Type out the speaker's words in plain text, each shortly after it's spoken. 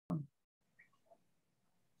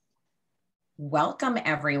Welcome,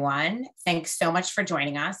 everyone. Thanks so much for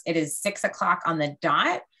joining us. It is 6 o'clock on the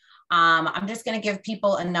dot. I'm just going to give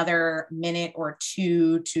people another minute or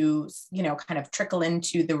two to, kind of trickle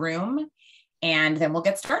into the room, and then we'll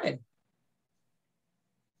get started.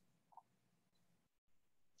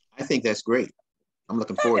 I think that's great. I'm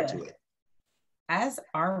looking forward to it. As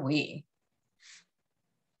are we.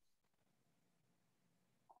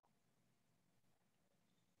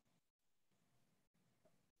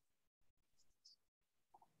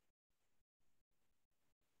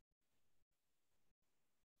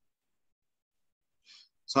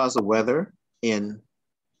 So how's the weather in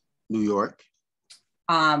New York?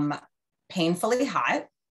 Painfully hot.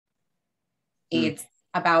 It's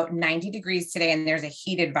about 90 degrees today, and there's a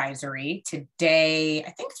heat advisory today,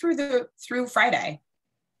 I think through Friday.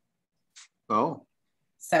 Oh.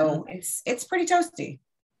 So it's pretty toasty.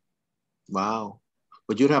 Wow.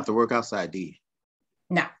 But you'd have to work outside, do you?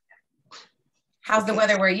 No. How's the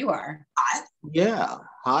weather where you are? Hot. Yeah,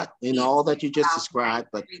 hot in all that you just described,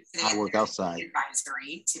 but I work outside.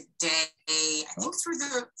 Advisory today, I think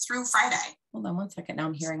through Friday. Hold on one second. Now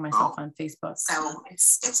I'm hearing myself on Facebook. So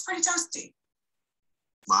it's pretty toasty.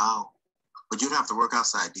 Wow. But you'd have to work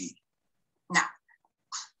outside, do you? No.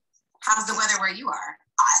 How's the weather where you are?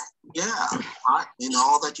 Hot. Yeah, hot in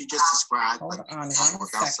all that you just described. Hold on one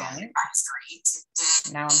second.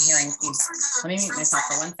 Now I'm hearing feedback. Let me mute myself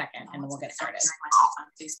for 1 second and then we'll get started.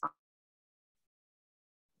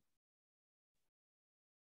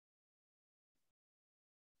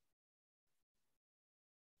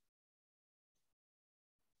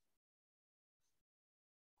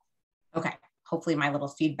 Okay, hopefully my little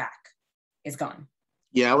feedback is gone.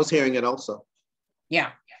 Yeah, I was hearing it also. Yeah,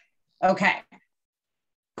 okay.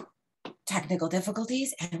 Technical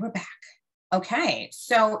difficulties, and we're back. Okay,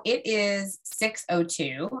 so it is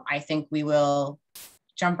 6:02. I think we will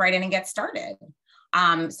jump right in and get started.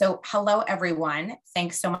 So hello, everyone.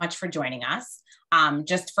 Thanks so much for joining us.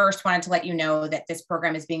 Just first wanted to let you know that this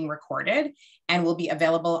program is being recorded and will be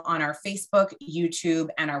available on our Facebook, YouTube,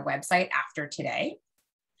 and our website after today.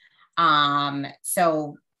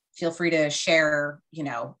 So feel free to share,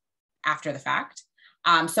 after the fact.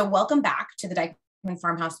 So welcome back to the Dyckman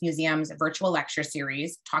Farmhouse Museum's virtual lecture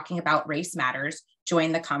series, talking about Race Matters.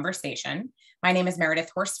 Join the conversation. My name is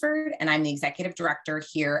Meredith Horsford, and I'm the executive director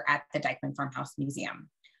here at the Dyckman Farmhouse Museum.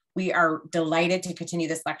 We are delighted to continue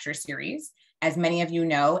this lecture series. As many of you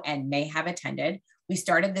know and may have attended, we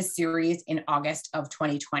started this series in August of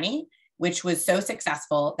 2020, which was so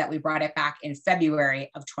successful that we brought it back in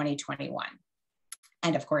February of 2021.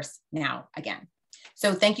 And of course, now again.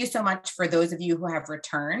 So thank you so much for those of you who have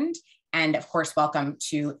returned. And of course, welcome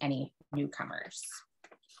to any newcomers.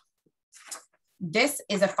 This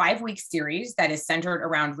is a 5-week series that is centered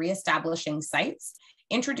around reestablishing sites,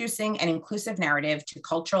 introducing an inclusive narrative to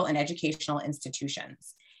cultural and educational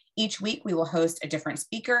institutions. Each week, we will host a different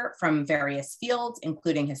speaker from various fields,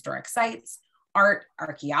 including historic sites, art,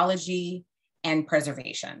 archaeology, and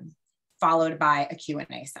preservation, followed by a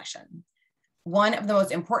Q&A session. One of the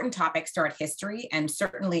most important topics throughout history, and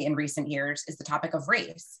certainly in recent years, is the topic of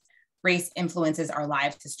race. Race influences our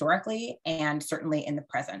lives historically and certainly in the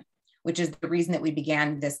present, which is the reason that we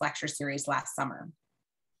began this lecture series last summer.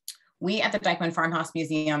 We at the Dyckman Farmhouse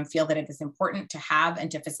Museum feel that it is important to have and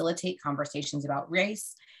to facilitate conversations about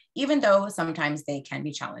race, even though sometimes they can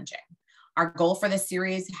be challenging. Our goal for this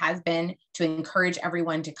series has been to encourage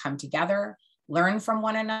everyone to come together, learn from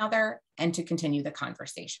one another, and to continue the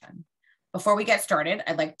conversation. Before we get started,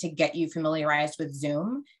 I'd like to get you familiarized with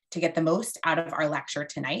Zoom to get the most out of our lecture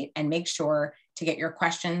tonight and make sure to get your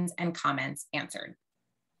questions and comments answered.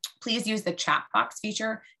 Please use the chat box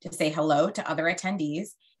feature to say hello to other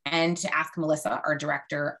attendees and to ask Melissa, our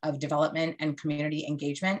Director of Development and Community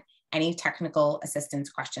Engagement, any technical assistance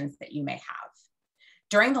questions that you may have.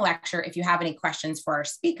 During the lecture, if you have any questions for our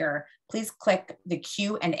speaker, please click the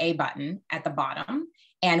Q&A button at the bottom,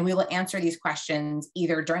 and we will answer these questions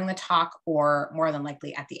either during the talk or more than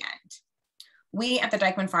likely at the end. We at the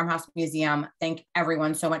Dyckman Farmhouse Museum thank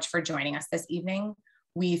everyone so much for joining us this evening.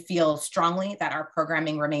 We feel strongly that our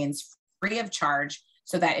programming remains free of charge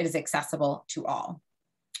so that it is accessible to all.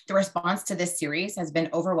 The response to this series has been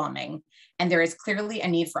overwhelming, and there is clearly a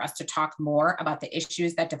need for us to talk more about the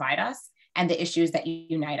issues that divide us and the issues that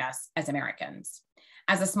unite us as Americans.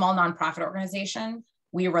 As a small nonprofit organization,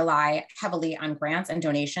 we rely heavily on grants and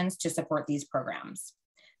donations to support these programs.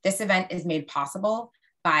 This event is made possible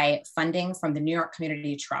by funding from the New York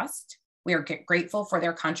Community Trust. We are grateful for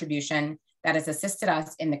their contribution that has assisted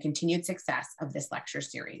us in the continued success of this lecture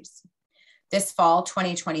series. This fall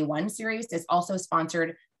 2021 series is also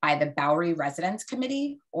sponsored by the Bowery Residence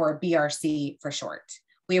Committee, or BRC for short.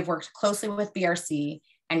 We have worked closely with BRC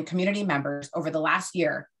and community members over the last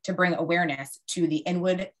year to bring awareness to the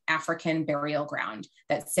Inwood African Burial Ground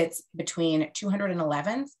that sits between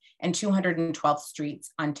 211th and 212th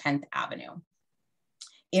Streets on 10th Avenue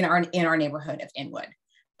in our neighborhood of Inwood,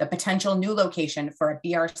 the potential new location for a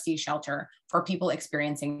BRC shelter for people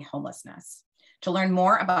experiencing homelessness. To learn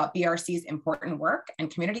more about BRC's important work and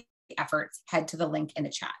community efforts, head to the link in the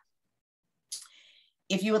chat.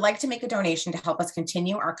 If you would like to make a donation to help us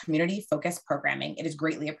continue our community-focused programming, it is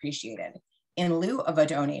greatly appreciated. In lieu of a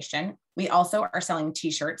donation, we also are selling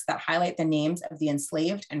t-shirts that highlight the names of the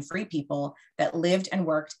enslaved and free people that lived and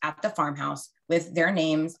worked at the farmhouse with their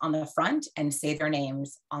names on the front and say their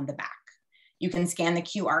names on the back. You can scan the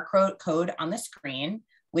QR code on the screen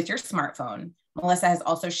with your smartphone. Melissa has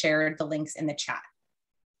also shared the links in the chat.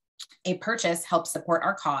 A purchase helps support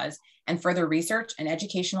our cause and further research and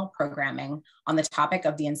educational programming on the topic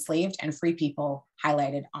of the enslaved and free people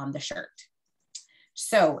highlighted on the shirt.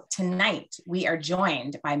 So tonight we are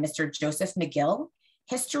joined by Mr. Joseph McGill,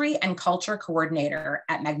 History and Culture Coordinator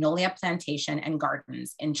at Magnolia Plantation and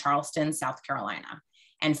Gardens in Charleston, South Carolina,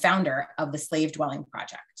 and founder of the Slave Dwelling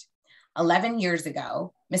Project. 11 years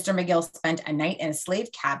ago, Mr. McGill spent a night in a slave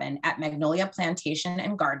cabin at Magnolia Plantation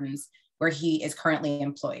and Gardens, where he is currently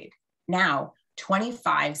employed. Now,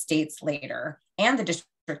 25 states later, and the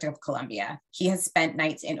District of Columbia, he has spent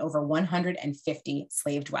nights in over 150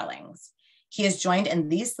 slave dwellings. He is joined in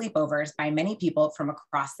these sleepovers by many people from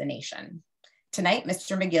across the nation. Tonight,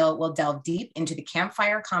 Mr. McGill will delve deep into the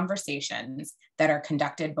campfire conversations that are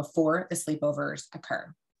conducted before the sleepovers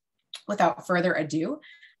occur. Without further ado,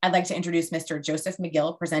 I'd like to introduce Mr. Joseph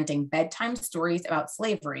McGill, presenting Bedtime Stories about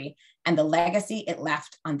Slavery and the Legacy It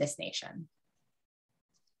Left on This Nation.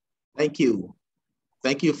 Thank you.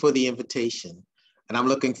 Thank you for the invitation. And I'm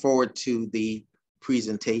looking forward to the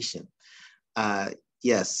presentation.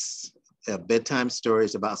 Yes, Bedtime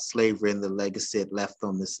Stories about Slavery and the Legacy It Left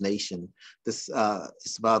on This Nation. This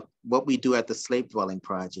is about what we do at the Slave Dwelling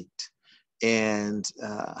Project and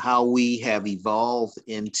how we have evolved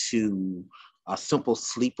into a simple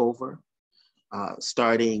sleepover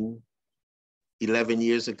starting 11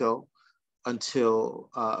 years ago until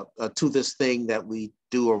to this thing that we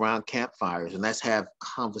do around campfires, and that's have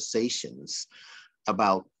conversations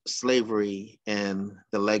about slavery and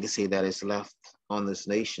the legacy that is left on this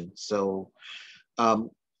nation. So,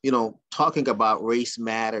 you know, talking about race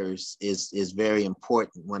matters is very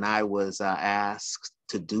important. When I was asked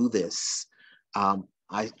to do this,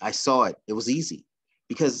 I saw it. It was easy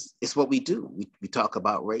because it's what we do. We talk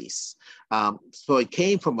about race. So it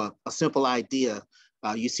came from a simple idea.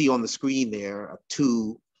 You see on the screen there,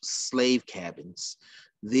 2 slave cabins.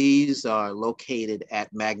 These are located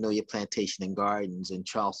at Magnolia Plantation and Gardens in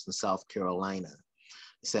Charleston, South Carolina.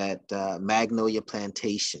 It's at Magnolia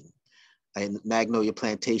Plantation. And Magnolia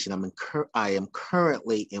Plantation, I am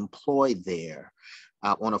currently employed there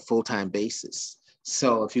on a full-time basis.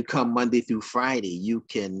 So if you come Monday through Friday, you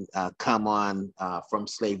can come on From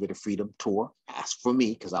Slavery to Freedom tour. Ask for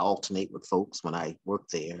me because I alternate with folks when I work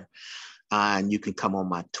there. And you can come on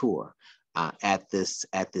my tour at this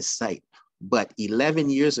site. But 11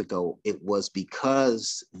 years ago, it was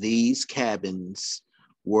because these cabins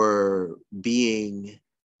were being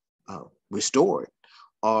restored,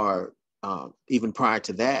 or even prior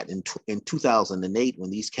to that, in 2008, when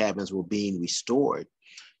these cabins were being restored,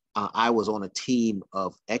 I was on a team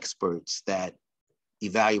of experts that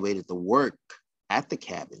evaluated the work at the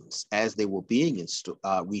cabins as they were being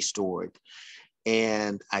restored.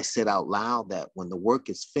 And I said out loud that when the work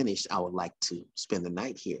is finished, I would like to spend the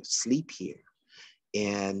night here, sleep here.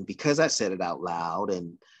 And because I said it out loud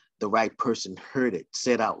and the right person heard it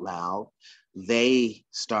said out loud, they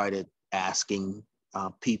started asking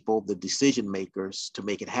people, the decision makers, to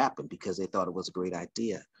make it happen because they thought it was a great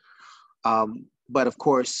idea. But of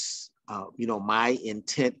course, you know, my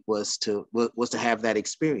intent was to have that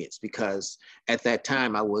experience, because at that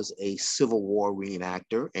time I was a Civil War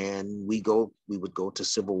reenactor, and we would go to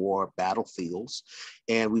Civil War battlefields,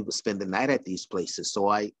 and we would spend the night at these places. So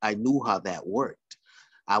I knew how that worked.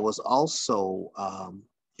 I was also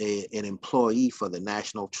an employee for the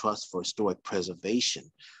National Trust for Historic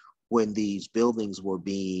Preservation when these buildings were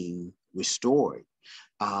being restored.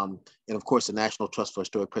 And of course, the National Trust for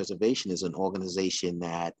Historic Preservation is an organization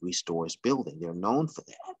that restores buildings. They're known for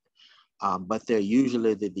that, but they're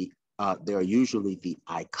usually the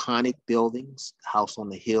iconic buildings, House on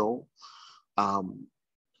the Hill,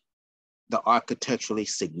 the architecturally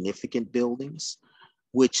significant buildings,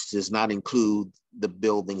 which does not include the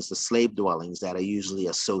buildings, the slave dwellings that are usually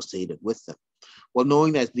associated with them. Well,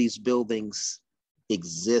 knowing that these buildings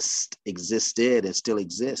existed and still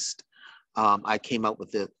exist, I came up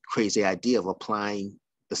with the crazy idea of applying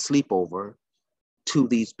the sleepover to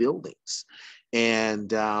these buildings. And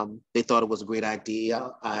they thought it was a great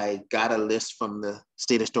idea. I got a list from the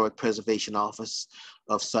State Historic Preservation Office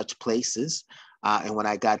of such places. And when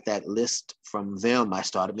I got that list from them, I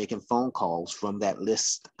started making phone calls from that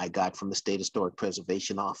list I got from the State Historic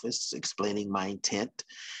Preservation Office, explaining my intent.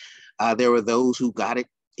 There were those who got it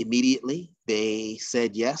immediately. They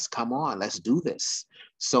said, yes, come on, let's do this.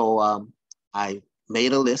 So I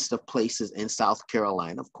made a list of places in South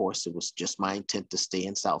Carolina. Of course, it was just my intent to stay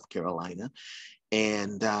in South Carolina.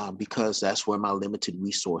 And because that's where my limited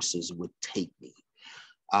resources would take me.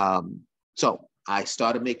 So I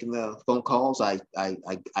started making the phone calls. I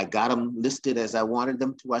got them listed as I wanted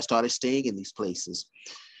them to. I started staying in these places.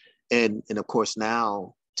 And of course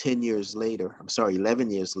now, 11 years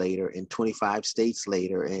later, and 25 states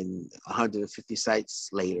later, and 150 sites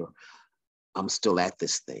later, I'm still at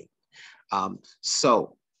this thing.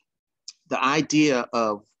 So the idea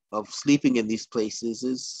of sleeping in these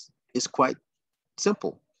places is quite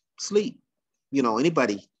simple. Sleep. You know,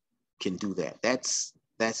 anybody can do that. That's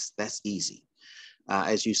easy.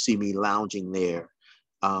 As you see me lounging there,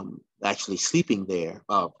 actually sleeping there,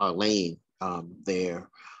 or laying there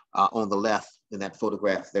on the left in that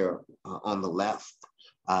photograph there on the left,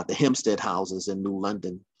 the Hempstead houses in New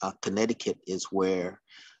London, Connecticut is where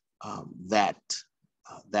that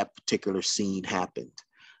particular scene happened.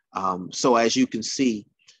 So as you can see,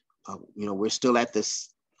 you know, we're still at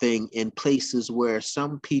this thing in places where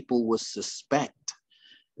some people would suspect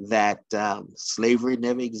that slavery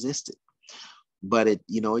never existed, but it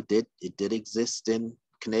did exist in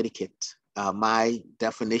Connecticut. My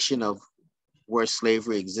definition of where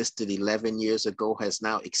slavery existed 11 years ago has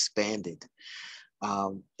now expanded.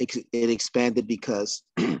 It expanded because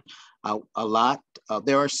there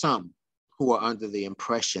are some who are under the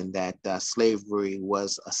impression that slavery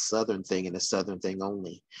was a Southern thing and a Southern thing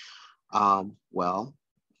only. Well,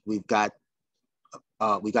 we got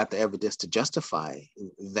the evidence to justify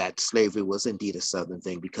that slavery was indeed a Southern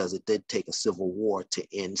thing, because it did take a civil war to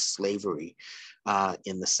end slavery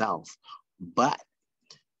in the South. But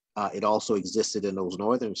it also existed in those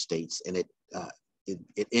northern states, and it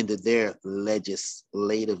ended there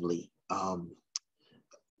legislatively,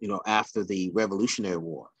 after the Revolutionary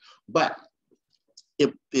War. But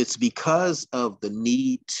it's because of the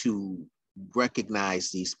need to recognize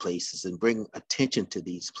these places and bring attention to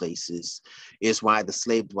these places is why the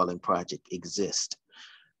Slave Dwelling Project exists.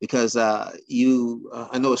 Because I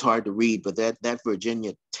know it's hard to read, but that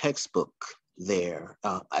Virginia textbook there,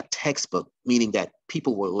 a textbook, meaning that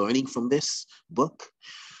people were learning from this book.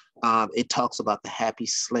 It talks about the happy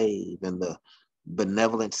slave and the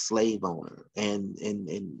benevolent slave owner. And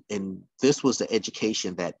this was the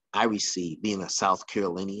education that I received, being a South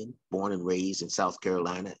Carolinian, born and raised in South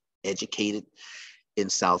Carolina, educated in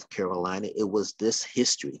South Carolina. It was this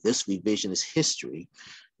history, this revisionist history,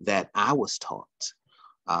 that I was taught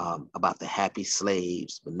about the happy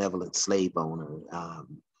slaves, benevolent slave owner,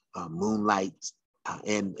 Moonlight,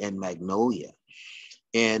 and Magnolia.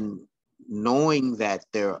 And knowing that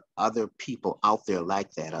there are other people out there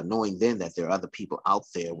like that, or knowing then that there are other people out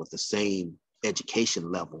there with the same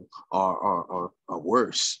education level or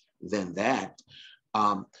worse than that,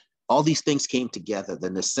 all these things came together. The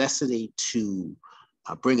necessity to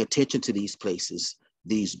bring attention to these places,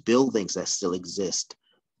 these buildings that still exist,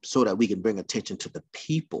 so that we can bring attention to the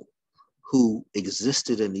people who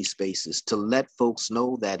existed in these spaces, to let folks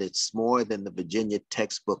know that it's more than the Virginia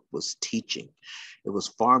textbook was teaching. It was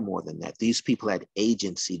far more than that. These people had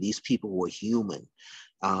agency. These people were human,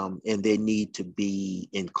 and they need to be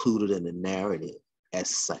included in the narrative as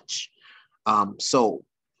such. So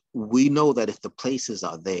we know that if the places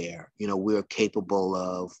are there, we're capable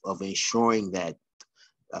of ensuring that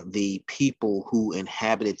the people who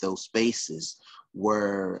inhabited those spaces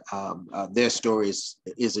where their story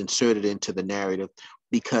is inserted into the narrative,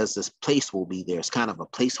 because this place will be there. It's kind of a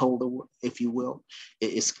placeholder, if you will.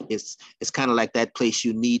 It's kind of like that place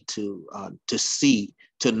you need to see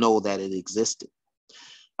to know that it existed.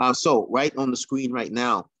 So right on the screen right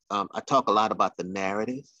now, I talk a lot about the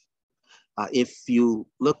narrative. If you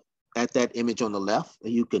look at that image on the left,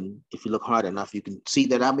 if you look hard enough, you can see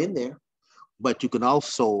that I'm in there, but you can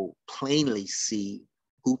also plainly see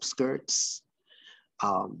hoop skirts.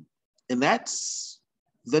 And that's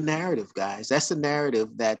the narrative, guys. That's the narrative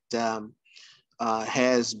that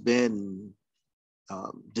has been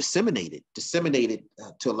disseminated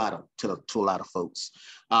to a lot of folks.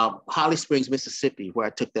 Holly Springs, Mississippi, where I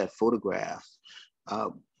took that photograph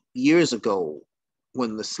years ago,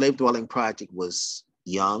 when the slave dwelling project was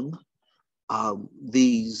young,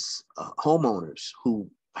 these homeowners who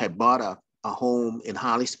had bought a home in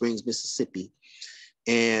Holly Springs, Mississippi,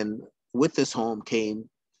 and with this home came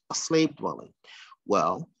a slave dwelling.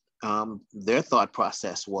 Well, their thought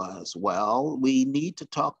process was, well, we need to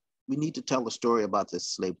tell a story about this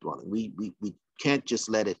slave dwelling. We can't just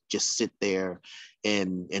let it just sit there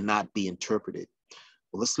and not be interpreted.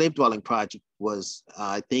 Well, the slave dwelling project was,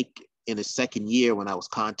 I think, in its second year when I was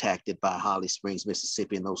contacted by Holly Springs,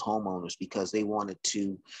 Mississippi, and those homeowners because they wanted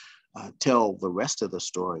to tell the rest of the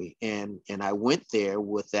story. And I went there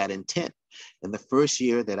with that intent. And the first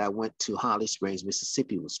year that I went to Holly Springs,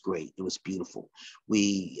 Mississippi was great. It was beautiful.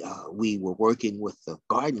 We were working with the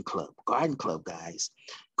garden club guys.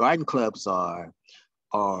 Garden clubs are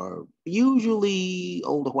usually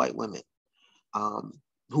older white women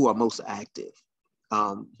who are most active.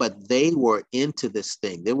 But they were into this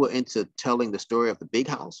thing. They were into telling the story of the big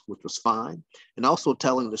house, which was fine, and also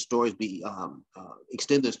telling the stories,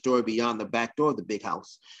 extend the story beyond the back door of the big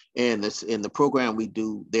house. And this in the program we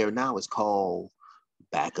do there now is called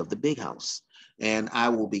Back of the Big House. And I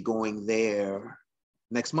will be going there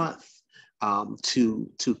next month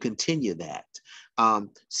to continue that.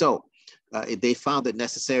 They found it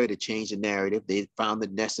necessary to change the narrative. They found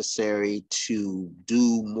it necessary to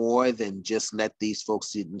do more than just let these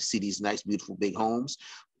folks see these nice, beautiful, big homes,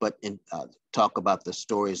 but talk about the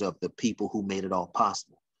stories of the people who made it all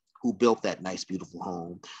possible, who built that nice, beautiful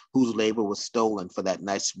home, whose labor was stolen for that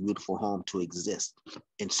nice, beautiful home to exist.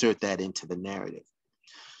 Insert that into the narrative.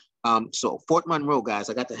 So Fort Monroe, guys,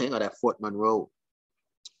 I got to hang out at Fort Monroe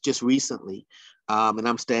just recently. And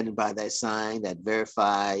I'm standing by that sign that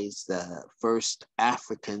verifies the first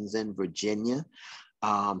Africans in Virginia.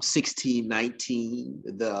 1619,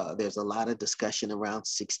 there's a lot of discussion around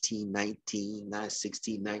 1619, not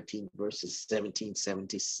 1619 versus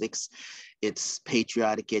 1776. It's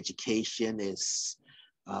patriotic education, it's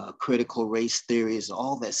critical race theories,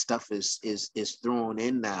 all that stuff is thrown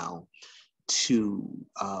in now to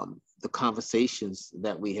the conversations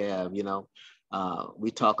that we have.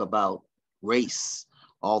 We talk about race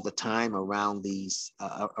all the time around these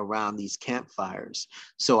campfires.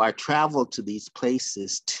 So I traveled to these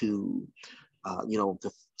places to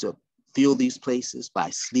feel these places by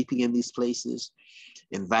sleeping in these places,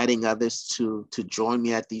 inviting others to join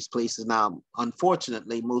me at these places. Now,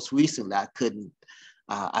 unfortunately, most recently, I couldn't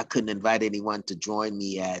invite anyone to join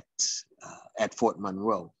me at Fort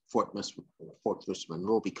Monroe, Fortress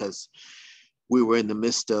Monroe, because we were in the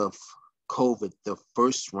midst of COVID, the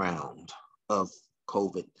first round of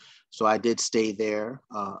COVID. So I did stay there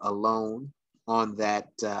alone on that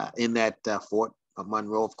in that Fort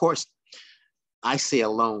Monroe. Of course, I say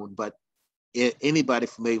alone, but anybody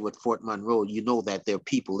familiar with Fort Monroe, you know that there are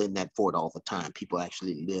people in that fort all the time. People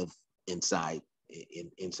actually live inside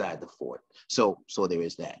the fort. So there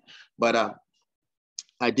is that. But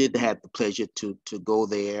I did have the pleasure to go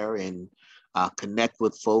there and connect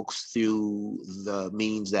with folks through the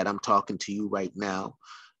means that I'm talking to you right now.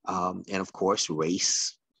 And of course,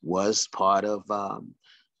 race was part of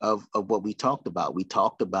what we talked about. We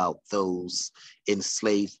talked about those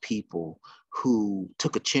enslaved people who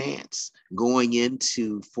took a chance going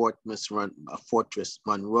into Fortress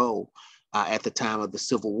Monroe at the time of the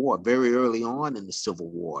Civil War, very early on in the Civil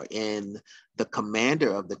War, and the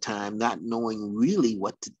commander of the time not knowing really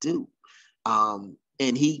what to do.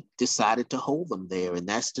 And he decided to hold them there. And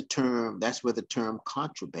that's where the term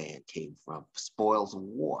contraband came from, spoils of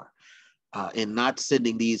war. And not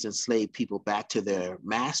sending these enslaved people back to their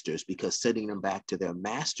masters, because sending them back to their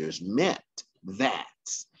masters meant that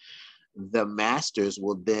the masters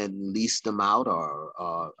will then lease them out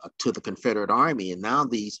or to the Confederate Army. And now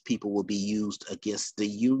these people will be used against the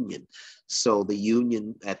Union. So the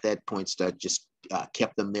Union at that point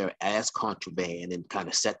kept them there as contraband and kind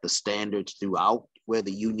of set the standards throughout where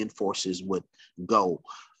the Union forces would go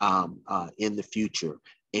in the future.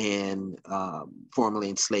 And formerly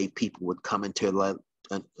enslaved people would come into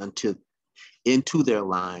their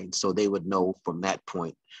line, so they would know from that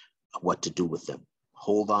point what to do with them.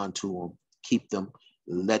 Hold on to them, keep them,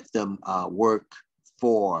 let them work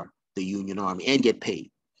for the Union Army and get paid.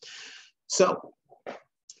 So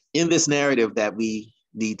in this narrative that we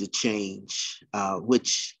need to change,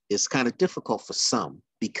 which is kind of difficult for some,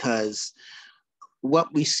 because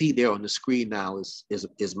what we see there on the screen now is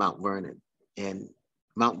Mount Vernon. And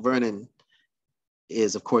Mount Vernon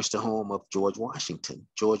is, of course, the home of George Washington.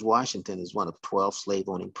 George Washington is one of 12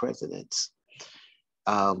 slave-owning presidents.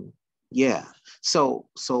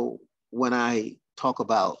 So when I talk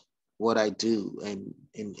about what I do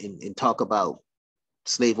and talk about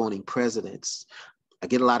slave-owning presidents, I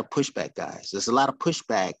get a lot of pushback, guys. There's a lot of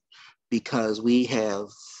pushback because we have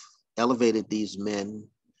elevated these men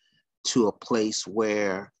to a place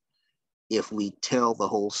where if we tell the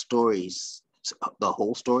whole story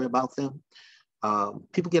about them,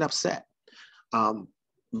 people get upset.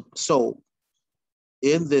 So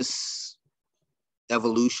in this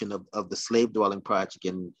evolution of the slave dwelling project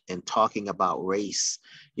and talking about race,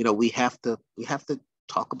 we have to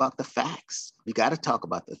talk about the facts. We got to talk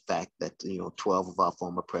about the fact that 12 of our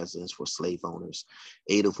former presidents were slave owners,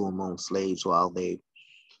 8 of whom owned slaves while they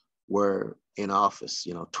were in office.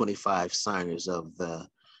 25 signers of the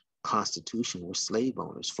Constitution were slave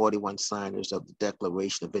owners. 41 signers of the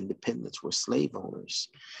Declaration of Independence were slave owners,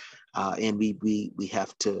 and we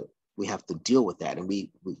have to deal with that, and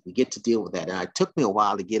we get to deal with that. And it took me a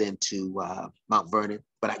while to get into Mount Vernon,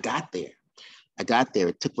 but I got there.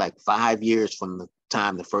 It took like 5 years from the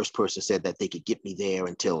time the first person said that they could get me there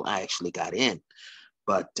until I actually got in.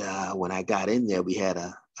 But when I got in there, we had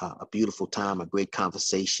a beautiful time, a great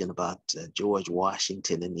conversation about George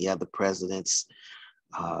Washington and the other presidents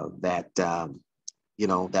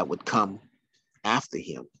that would come after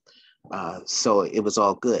him. So it was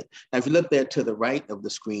all good. Now, if you look there to the right of the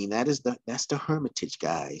screen, that's the Hermitage,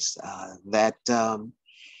 guys. That's the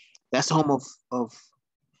home of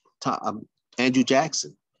Andrew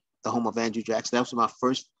Jackson, the home of Andrew Jackson. That was my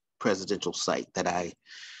first presidential site that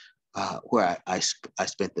where I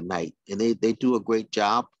spent the night, and they do a great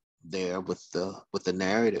job there with the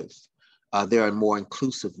narrative. They are more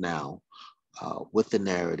inclusive now with the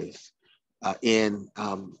narrative, and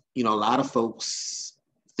a lot of folks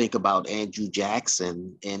think about Andrew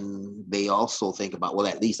Jackson, and they also think about, well,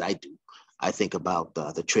 at least I do. I think about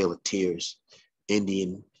the Trail of Tears,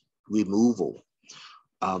 Indian removal,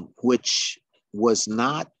 which was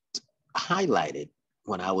not highlighted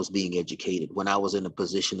when I was being educated, when I was in a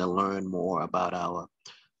position to learn more about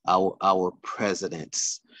our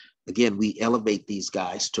presidents. Again, we elevate these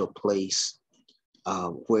guys to a place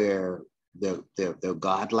where they're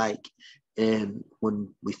godlike. And when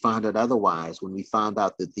we found out otherwise, when we found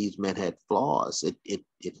out that these men had flaws, it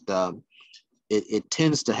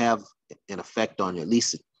tends to have an effect on you. At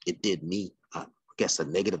least it did me. I guess a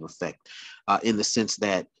negative effect, in the sense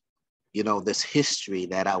that this history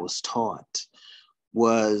that I was taught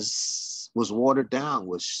was watered down,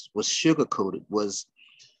 was sugar-coated, was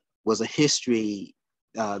a history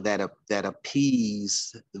that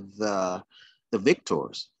appeased the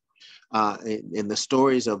victors. And the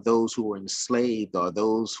stories of those who were enslaved or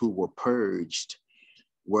those who were purged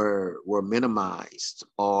were minimized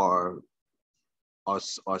or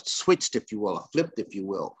switched, if you will, or flipped, if you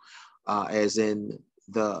will, as in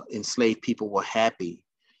the enslaved people were happy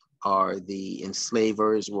or the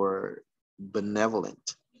enslavers were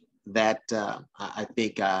benevolent. That I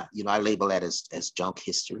think I label that as junk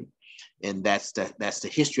history, and that's the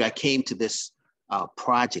history I came to this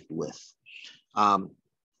project with.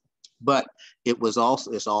 But it's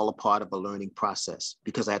all a part of a learning process,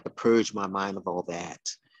 because I had to purge my mind of all that,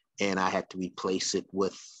 and I had to replace it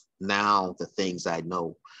with now the things I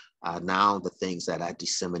know, now the things that I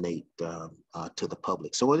disseminate to the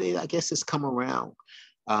public. So I guess it's come around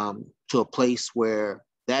to a place where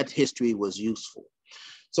that history was useful.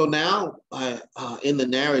 So now in the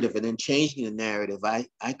narrative, and then changing the narrative, I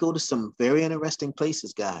go to some very interesting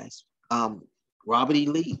places, guys. Robert E.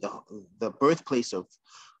 Lee, the birthplace of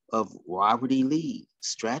Robert E. Lee,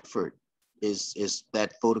 Stratford, is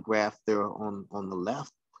that photograph there on the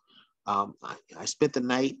left. I spent the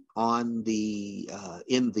night in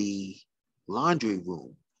the laundry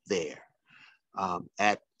room there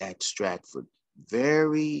at Stratford.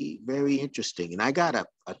 Very, very interesting. And I got a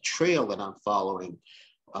trail that I'm following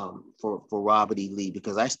for Robert E. Lee,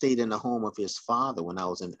 because I stayed in the home of his father when I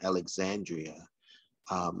was in Alexandria,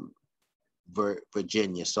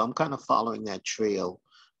 Virginia. So I'm kind of following that trail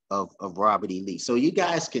of Robert E. Lee. So you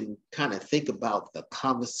guys can kind of think about the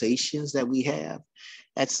conversations that we have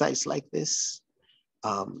at sites like this.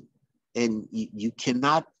 And you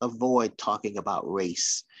cannot avoid talking about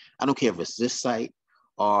race. I don't care if it's this site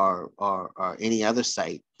or any other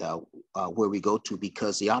site where we go to,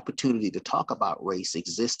 because the opportunity to talk about race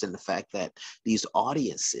exists in the fact that these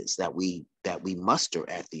audiences that we muster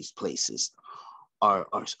at these places are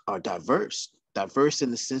diverse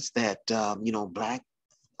in the sense that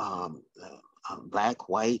Black,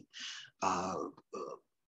 white,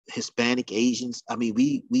 Hispanic, Asians. I mean,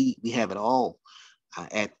 we have it all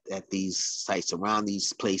at these sites, around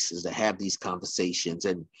these places, that have these conversations.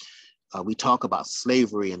 And we talk about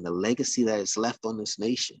slavery and the legacy that is left on this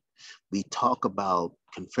nation. We talk about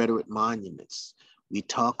Confederate monuments. We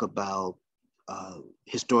talk about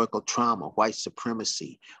historical trauma, white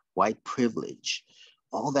supremacy, white privilege,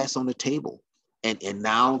 all that's on the table. And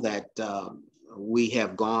now that we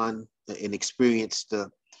have gone and experienced the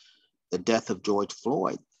death of George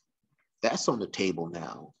Floyd, that's on the table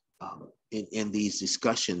now in these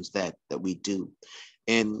discussions that we do.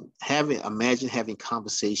 And imagine having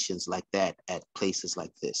conversations like that at places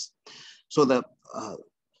like this. So the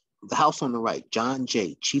house on the right, John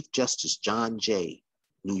Jay, Chief Justice John Jay,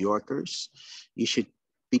 New Yorkers, you should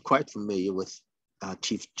be quite familiar with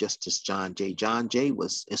Chief Justice John Jay. John Jay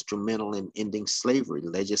was instrumental in ending slavery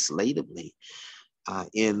legislatively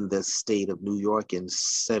in the state of New York in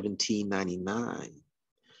 1799.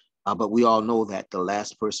 But we all know that the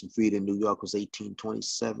last person freed in New York was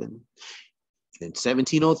 1827. In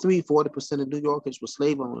 1703, 40% of New Yorkers were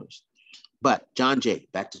slave owners. But John Jay,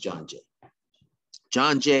 back to John Jay.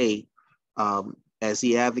 John Jay, as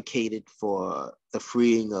he advocated for the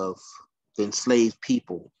freeing of the enslaved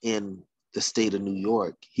people in the state of New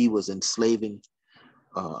York, he was enslaving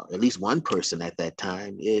at least one person at that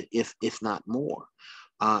time, if not more.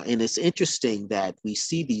 And it's interesting that we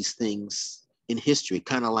see these things in history,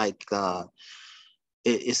 kind of like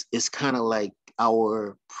it's kind of like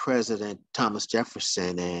our President Thomas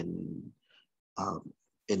Jefferson and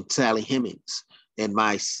Sally Hemings and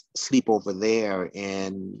my sleep over there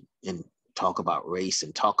and talk about race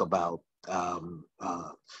and talk about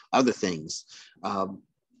other things.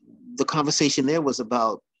 The conversation there was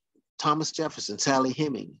about Thomas Jefferson, Sally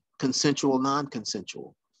Hemings, consensual,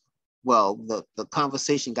 non-consensual. Well, the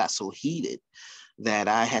conversation got so heated that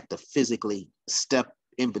I had to physically step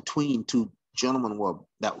in between two gentlemen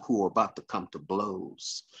who were about to come to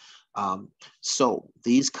blows. So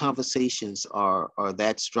these conversations are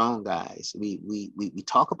that strong, guys. We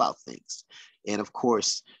talk about things, and of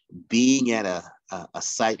course, being at a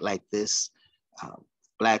site like this,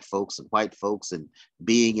 Black folks and white folks, and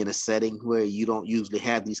being in a setting where you don't usually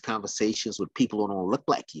have these conversations with people who don't look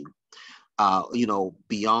like you,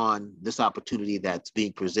 beyond this opportunity that's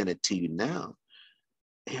being presented to you now,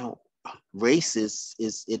 race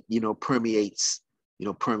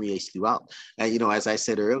permeates throughout. And, as I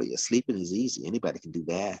said earlier, sleeping is easy. Anybody can do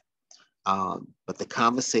that. But the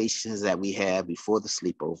conversations that we have before the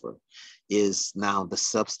sleepover is now the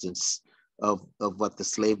substance of what the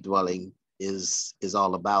slave dwelling is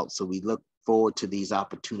all about. So we look forward to these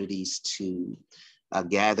opportunities to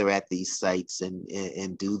gather at these sites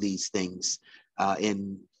and do these things.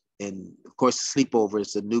 And of course, the sleepover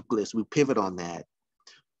is the nucleus. We pivot on that.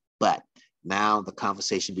 But now the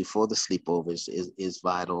conversation before the sleepovers is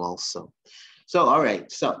vital also. So, all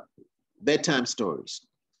right. So, bedtime stories.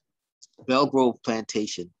 Belgrove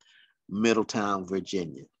Plantation, Middletown,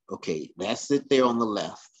 Virginia. Okay, that's it there on the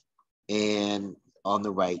left. And on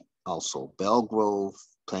the right also, Belgrove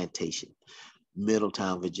Plantation,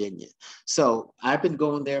 Middletown, Virginia. So I've been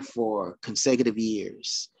going there for consecutive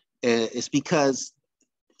years. It's because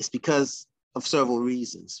of several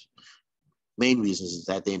reasons. Main reasons is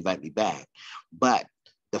that they invite me back. But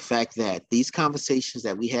the fact that these conversations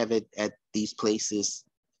that we have at these places,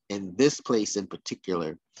 and this place in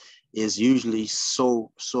particular, is usually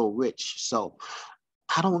so rich. So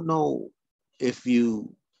I don't know if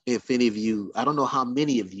any of you, I don't know how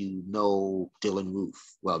many of you know Dylan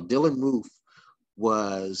Roof. Well, Dylan Roof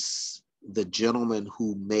was the gentleman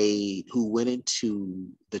who went into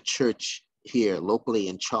the church here locally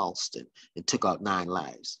in Charleston and took out 9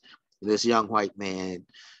 lives. This young white man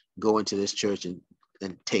go into this church and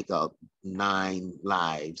take out 9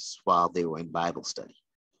 lives while they were in Bible study.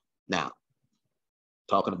 Now,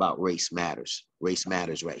 talking about race matters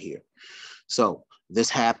right here. So this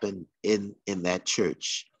happened in that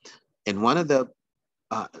church, and one of the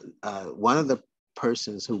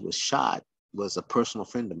persons who was shot was a personal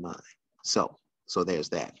friend of mine. So there's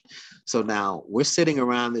that. So now we're sitting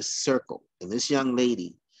around this circle, and this young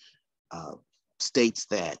lady states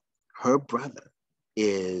that her brother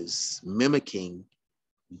is mimicking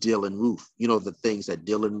Dylan Roof. The things that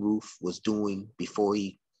Dylan Roof was doing before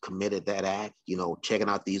he committed that act, checking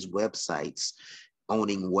out these websites,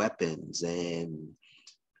 owning weapons, and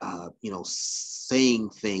saying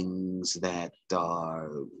things that are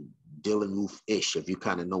Dylan Roof-ish, if you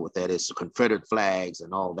kind of know what that is. So Confederate flags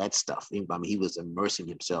and all that stuff. I mean, he was immersing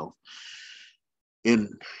himself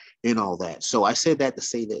in all that. So I said that to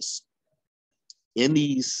say this. In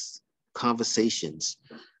these conversations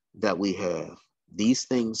that we have, these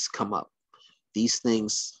things come up, these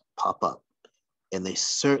things pop up, and they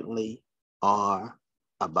certainly are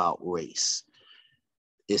about race.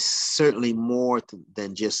 It's certainly more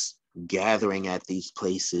than just gathering at these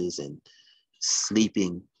places and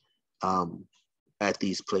sleeping at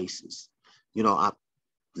these places.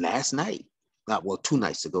 Last night, well, 2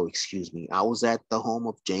 nights ago, excuse me, I was at the home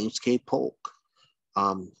of James K. Polk,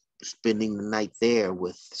 spending the night there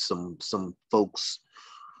with some folks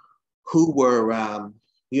who were,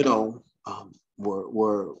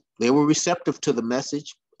 they were receptive to the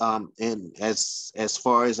message, and as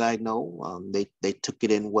far as I know, they took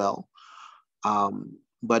it in well.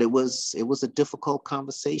 But it was a difficult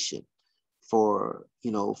conversation for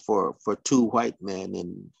two white men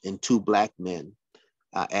and two Black men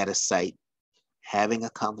at a site, having a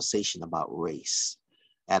conversation about race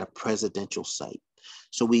at a presidential site.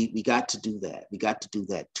 So we got to do that. We got to do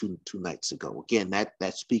that two nights ago. Again, that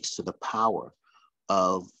speaks to the power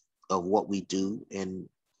of what we do and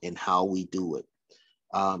how we do it.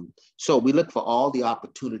 So we look for all the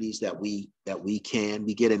opportunities that we can.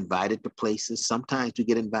 We get invited to places. Sometimes we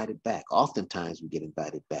get invited back. Oftentimes we get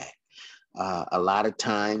invited back. A lot of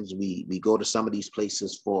times we go to some of these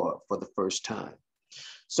places for the first time.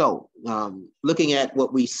 So looking at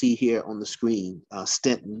what we see here on the screen,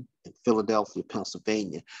 Stenton in Philadelphia,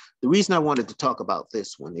 Pennsylvania. The reason I wanted to talk about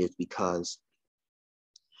this one is because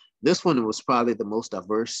this one was probably the most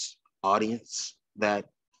diverse audience that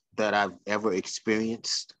I've ever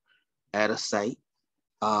experienced at a site.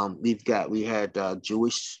 We had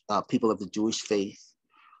Jewish people of the Jewish faith.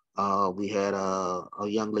 We had a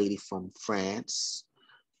young lady from France,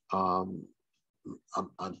 a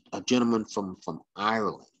gentleman from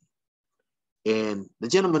Ireland. And the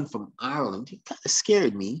gentleman from Ireland, he kind of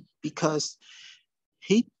scared me because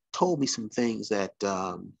he told me some things that,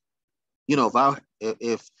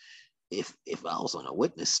 if I was on a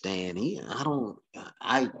witness stand,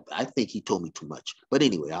 I think he told me too much. But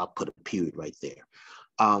anyway, I'll put a period right there.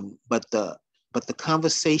 But the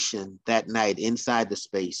conversation that night inside the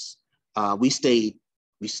space, we stayed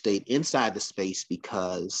inside the space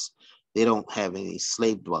because they don't have any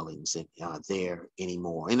slave dwellings there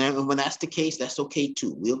anymore. And then when that's the case, that's okay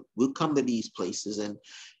too. We'll come to these places and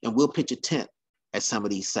we'll pitch a tent at some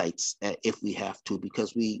of these sites if we have to,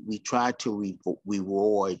 because we try to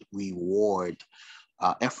reward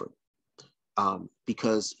effort.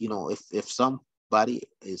 Because if somebody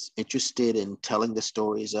is interested in telling the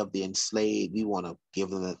stories of the enslaved, we want to give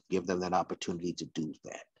them that opportunity to do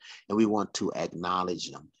that, and we want to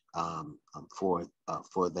acknowledge them for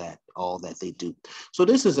that, all that they do. So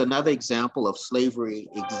this is another example of slavery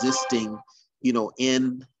existing,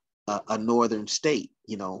 in a northern state.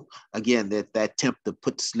 Again, that attempt to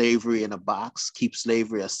put slavery in a box, keep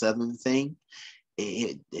slavery a southern thing,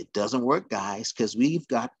 it doesn't work, guys, because we've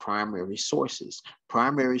got primary sources.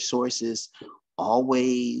 Primary sources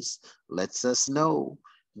always lets us know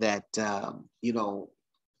that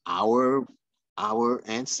our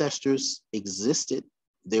ancestors existed.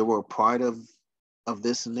 They were a part of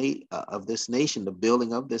this nation, the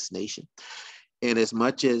building of this nation. And as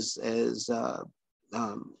much as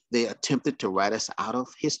they attempted to write us out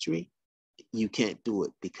of history, you can't do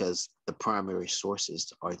it because the primary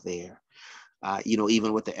sources are there.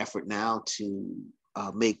 Even with the effort now to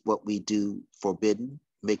make what we do forbidden,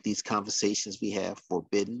 make these conversations we have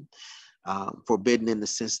forbidden, forbidden in the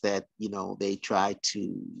sense that, they try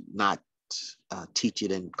to not teach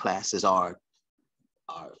it in classes or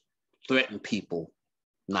threaten people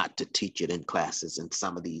not to teach it in classes in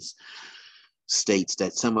some of these states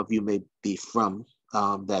that some of you may be from.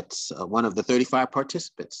 That's one of the 35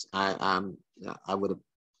 participants. I would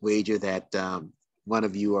wager that one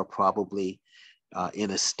of you are probably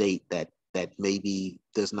in a state that maybe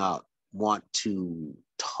does not want to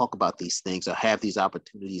talk about these things or have these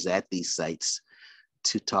opportunities at these sites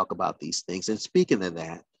to talk about these things. And speaking of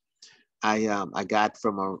that, I got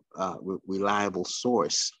from a reliable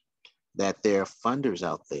source that there are funders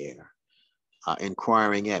out there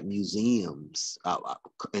inquiring at museums,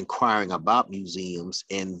 inquiring about museums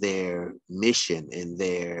and their mission and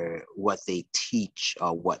what they teach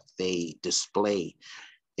or what they display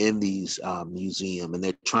in these museums, and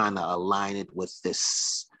they're trying to align it with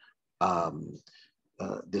this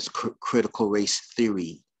critical race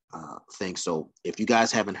theory thing. So if you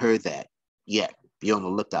guys haven't heard that yet, be on the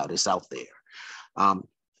lookout. It's out there.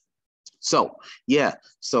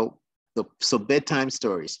 So bedtime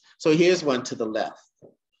stories. So here's one to the left.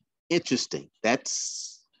 Interesting.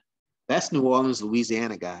 That's New Orleans,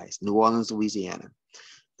 Louisiana, guys. New Orleans, Louisiana.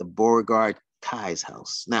 The Beauregard Kai's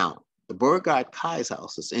house. Now, the Beauregard Kai's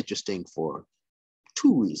house is interesting for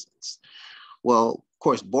two reasons. Well, of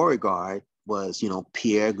course, Beauregard was,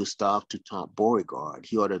 Pierre Gustave Toutant Beauregard.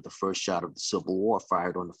 He ordered the first shot of the Civil War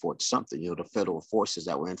fired on the Fort Sumter. The federal forces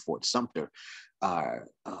that were in Fort Sumter,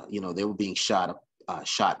 they were being shot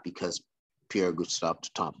because Pierre Gustave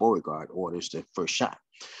Tom Beauregard orders the first shot.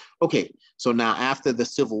 Okay, so now after the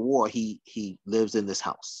Civil War, he lives in this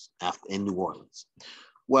house in New Orleans.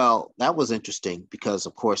 Well, that was interesting because,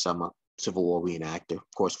 of course, I'm a Civil War reenactor,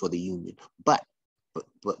 of course, for the Union. But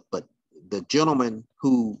the gentleman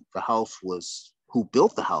who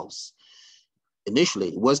built the house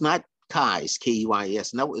initially was not Kais,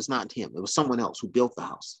 K-U-I-S. No, it's not him. It was someone else who built the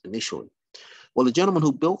house initially. Well, the gentleman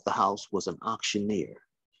who built the house was an auctioneer.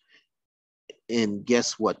 And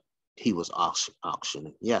guess what he was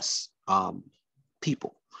auctioning? Yes,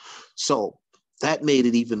 people. So that made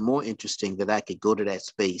it even more interesting that I could go to that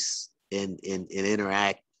space and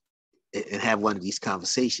interact and have one of these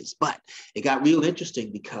conversations. But it got real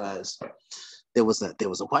interesting because there was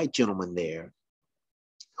a white gentleman there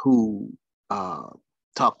who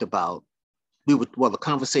talked about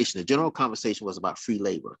the general conversation was about free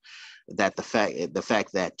labor, that the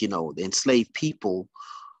fact that the enslaved people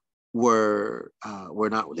were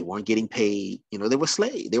not, they weren't getting paid, they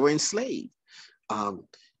were enslaved.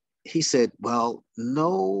 He said, well,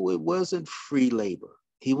 no, it wasn't free labor.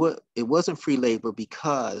 It wasn't free labor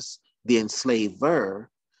because the enslaver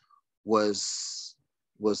was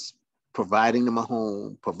providing them a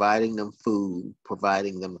home, providing them food,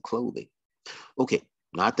 providing them clothing. Okay,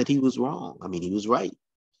 not that he was wrong. I mean, he was right,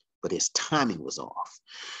 but his timing was off.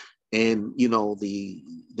 And the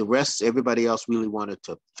rest, everybody else really wanted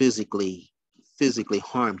to physically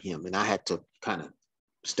harm him, and I had to kind of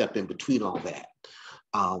step in between all that.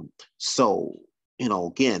 So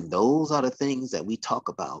again, those are the things that we talk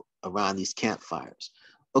about around these campfires.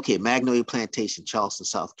 Okay, Magnolia Plantation, Charleston,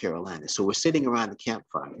 South Carolina. So we're sitting around the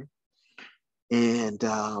campfire, and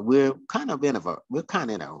we're kind of in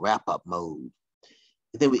a wrap-up mode.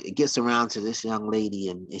 Then it gets around to this young lady,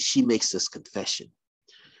 and she makes this confession.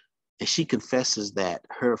 And she confesses that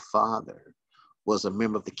her father was a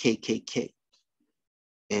member of the KKK.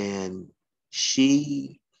 And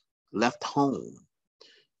she left home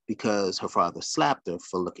because her father slapped her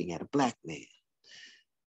for looking at a black man.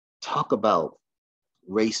 Talk about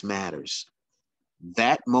race matters.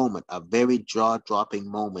 That moment, a very jaw-dropping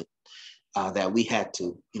moment that we had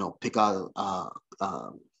to, pick out,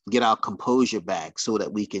 get our composure back so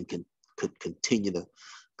that we could continue the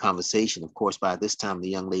conversation. Of course, by this time, the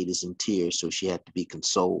young lady's in tears, so she had to be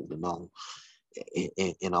consoled and all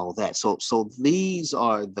that. So these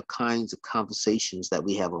are the kinds of conversations that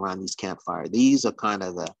we have around these campfires. These are kind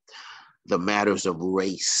of the matters of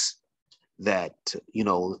race that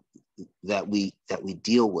that we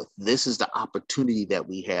deal with. This is the opportunity that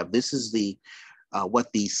we have. This is the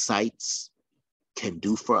what these sites can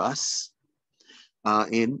do for us.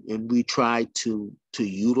 And we try to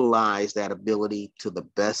utilize that ability to the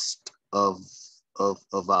best of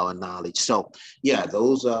our knowledge. So yeah,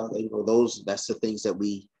 those are that's the things that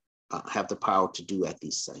we have the power to do at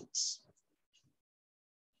these sites.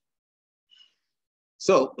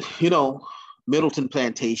 So Middleton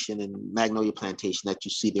Plantation and Magnolia Plantation that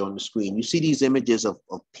you see there on the screen, you see these images of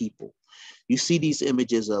people, you see these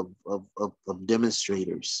images of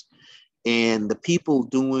demonstrators. And the people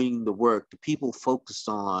doing the work, the people focused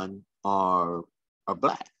on are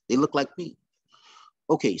Black. They look like me.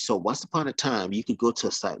 Okay, so once upon a time, you could go to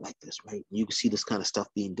a site like this, right? You can see this kind of stuff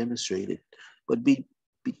being demonstrated, but be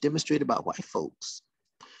demonstrated by white folks.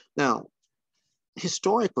 Now,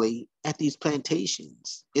 historically, at these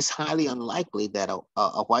plantations, it's highly unlikely that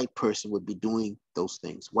a white person would be doing those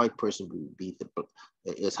things.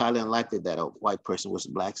 It's highly unlikely that a white person was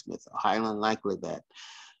a blacksmith. Highly unlikely that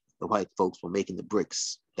the white folks were making the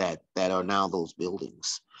bricks that are now those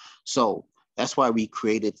buildings. So that's why we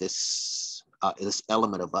created this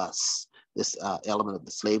element of us, this element of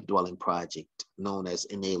the Slave Dwelling Project, known as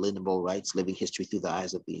Inalienable Rights, Living History Through the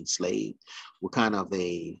Eyes of the Enslaved. We're kind of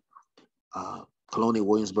a Colonial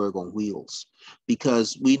Williamsburg on wheels,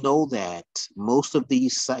 because we know that most of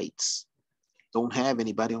these sites don't have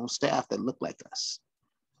anybody on staff that look like us.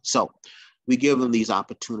 So we give them these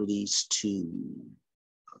opportunities to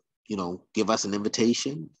give us an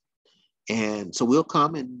invitation. And so we'll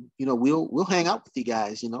come and, we'll hang out with you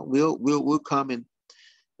guys, we'll come and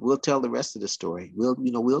we'll tell the rest of the story.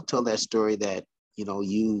 We'll tell that story that,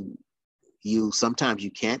 you sometimes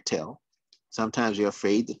you can't tell. Sometimes you're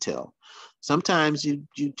afraid to tell. Sometimes you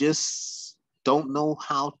just don't know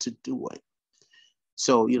how to do it.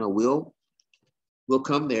 So, we'll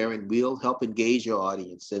come there and we'll help engage your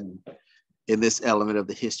audience in this element of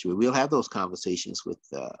the history. We'll have those conversations with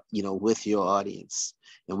your audience,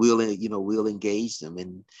 and we'll engage them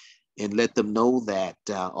and let them know that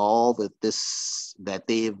all that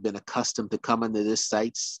they have been accustomed to coming to these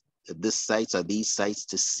sites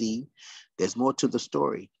to see. There's more to the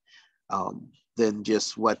story. than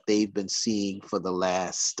just what they've been seeing for the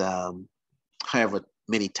last however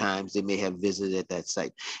many times they may have visited that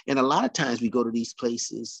site. And a lot of times we go to these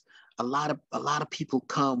places, a lot of people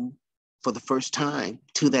come for the first time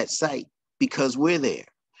to that site because we're there,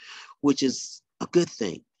 which is a good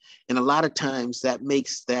thing. And a lot of times that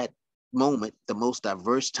makes that moment the most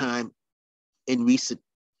diverse time in recent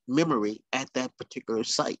memory at that particular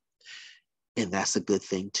site. And that's a good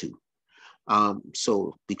thing too.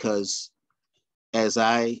 So because as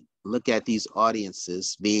I look at these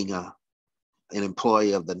audiences, being an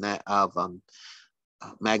employee of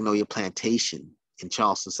Magnolia Plantation in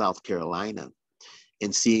Charleston, South Carolina,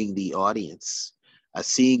 and seeing the audience,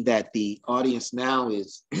 seeing that the audience now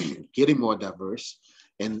is getting more diverse,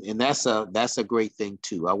 and that's a great thing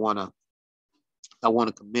too. I want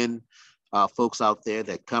to commend folks out there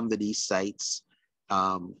that come to these sites,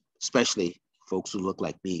 especially folks who look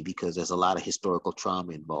like me, because there's a lot of historical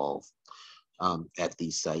trauma involved at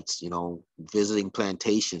these sites. You know, visiting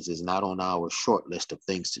plantations is not on our short list of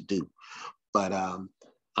things to do, but I'm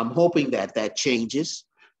hoping that that changes,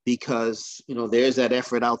 because, you know, there's that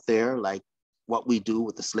effort out there, like what we do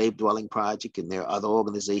with the Slave Dwelling Project, and there are other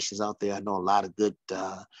organizations out there. I know a lot of good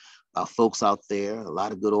folks out there, a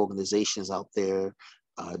lot of good organizations out there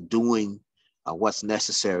doing what's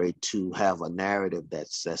necessary to have a narrative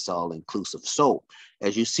that's all inclusive. So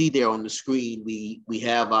as you see there on the screen, we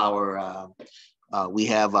have our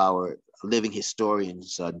living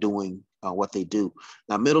historians doing what they do.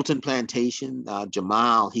 Now, Middleton Plantation,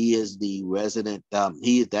 Jamal, he is the resident.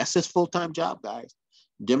 That's his full-time job, guys,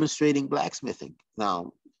 demonstrating blacksmithing.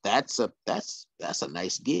 Now, that's a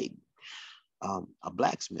nice gig, a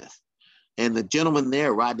blacksmith. And the gentleman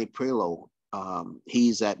there, Rodney Prelo,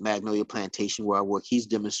 he's at Magnolia Plantation where I work. He's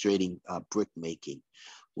demonstrating brick making.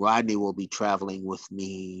 Rodney will be traveling with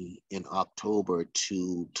me in October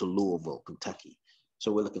to Louisville, Kentucky.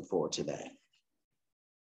 So we're looking forward to that.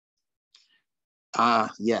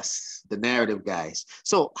 Yes, the narrative, guys.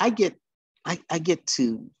 So I get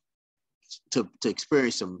to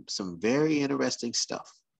experience some very interesting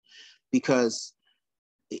stuff, because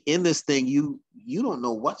in this thing, you don't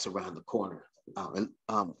know what's around the corner,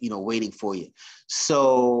 you know, waiting for you.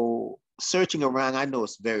 So searching around, I know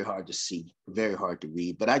it's very hard to see, very hard to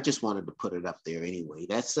read, but I just wanted to put it up there anyway.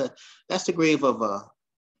 That's the grave of a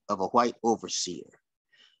white overseer,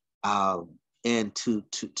 and to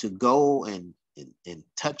go and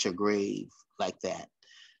touch a grave like that.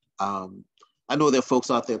 I know there are folks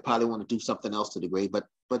out there probably want to do something else to the grave, but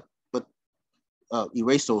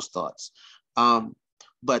erase those thoughts.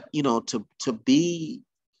 But you know, to be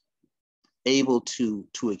able to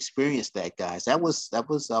experience that, guys, that was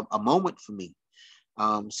a moment for me.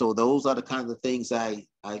 So those are the kinds of things I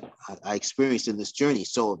experienced in this journey.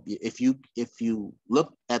 So if you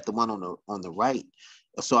look at the one on the right,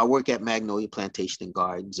 so I work at Magnolia Plantation and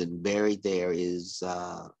Gardens, and buried there is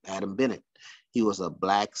Adam Bennett. He was a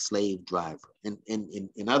Black slave driver. And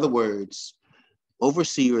in other words,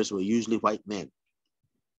 overseers were usually white men.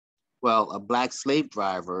 Well, a Black slave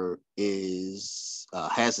driver has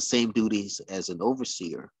the same duties as an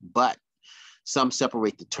overseer, but some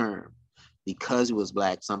separate the term. Because he was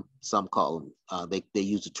Black, some call him, they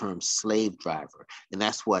use the term slave driver, and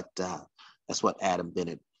that's what Adam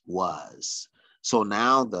Bennett was. So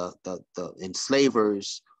now the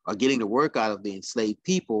enslavers are getting the work out of the enslaved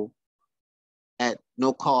people at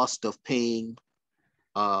no cost of paying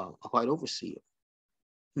a white overseer.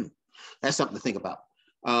 That's something to think about.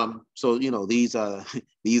 So you know, these are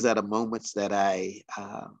the moments that I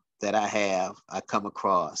come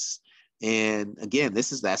across. And again,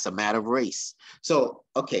 that's a matter of race. So,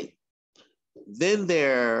 okay, then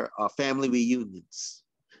there are family reunions.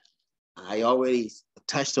 I already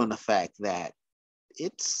touched on the fact that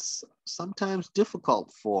it's sometimes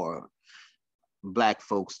difficult for Black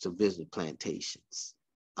folks to visit plantations.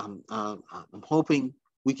 I'm hoping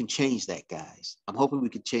we can change that, guys. I'm hoping we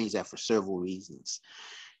can change that for several reasons.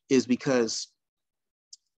 Is because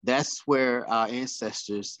that's where our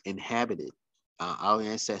ancestors inhabited. Our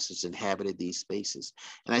ancestors inhabited these spaces.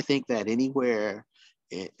 And I think that anywhere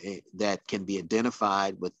that can be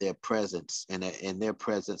identified with their presence and their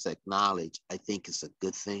presence acknowledged, I think is a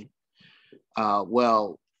good thing.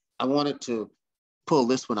 Well, I wanted to pull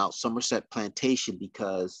this one out, Somerset Plantation,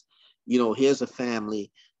 because, you know, here's a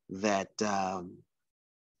family that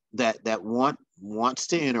wants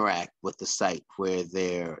to interact with the site where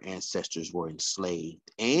their ancestors were enslaved.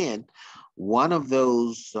 And one of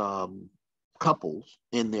those couples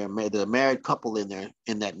in there, the married couple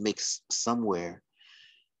in that mix somewhere,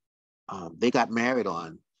 they got married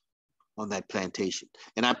on that plantation.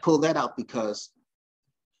 And I pulled that out because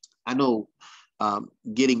I know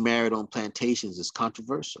getting married on plantations is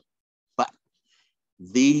controversial, but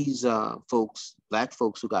these folks, Black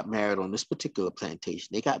folks who got married on this particular plantation,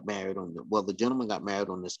 they got married on the gentleman got married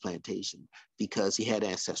on this plantation because he had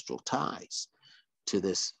ancestral ties to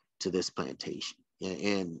this plantation.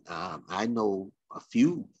 And I know a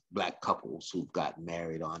few Black couples who've gotten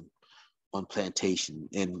married on plantation,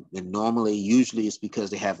 and normally, usually it's because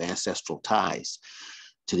they have ancestral ties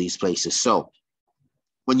to these places. So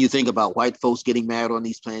when you think about white folks getting married on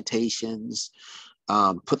these plantations,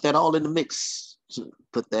 put that all in the mix.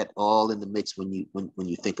 Put that all in the mix when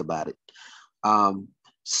you think about it.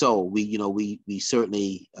 So we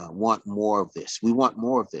certainly want more of this. We want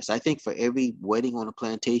more of this. I think for every wedding on a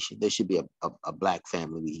plantation, there should be a Black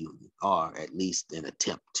family reunion, or at least an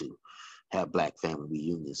attempt to have Black family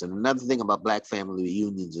reunions. And another thing about Black family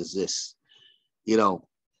reunions is this,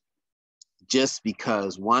 just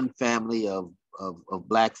because one family of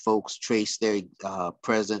Black folks trace their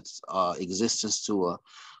presence, existence to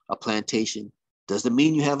a plantation, doesn't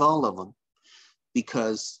mean you have all of them,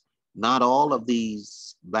 because not all of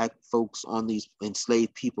these Black folks on these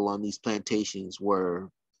enslaved people on these plantations were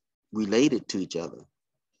related to each other.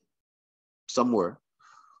 Some were,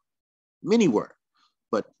 many were,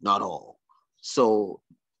 but not all. So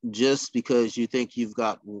just because you think you've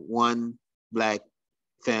got one Black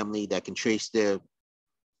family that can trace their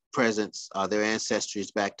presence, their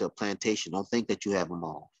ancestries back to a plantation, don't think that you have them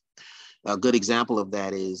all. A good example of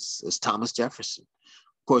that is Thomas Jefferson.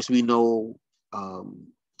 Of course, we know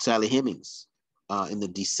Sally Hemings and the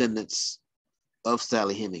descendants of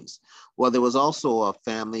Sally Hemings. Well, there was also a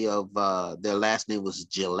family of, their last name was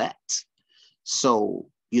Gillette. So,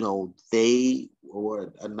 they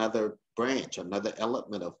were another branch, another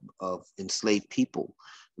element of enslaved people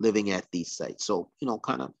living at these sites. So,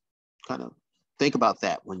 kind of think about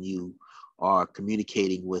that when you are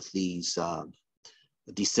communicating with these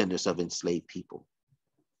descendants of enslaved people.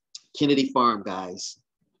 Kennedy Farm, guys,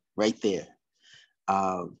 right there.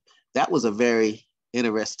 That was a very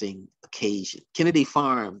interesting occasion. Kennedy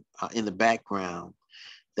Farm in the background,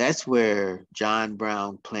 that's where John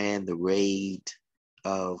Brown planned the raid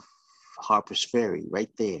of Harper's Ferry, right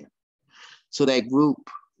there. So that group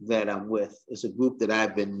that I'm with is a group that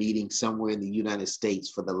I've been meeting somewhere in the United States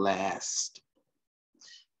for the last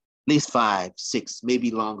at least 5, 6,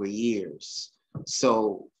 maybe longer years.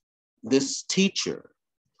 So this teacher,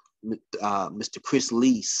 Mr. Chris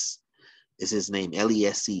Leese is his name,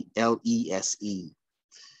 Lese.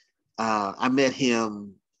 I met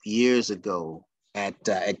him years ago at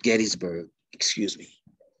Gettysburg, excuse me.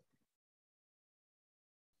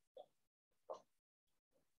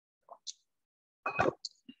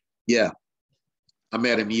 Yeah, I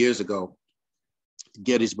met him years ago,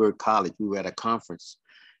 Gettysburg College. We were at a conference,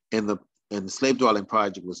 and the Slave Dwelling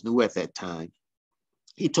Project was new at that time.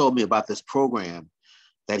 He told me about this program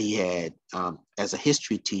that he had as a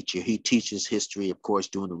history teacher. He teaches history, of course,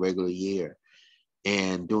 during the regular year,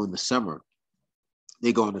 and during the summer,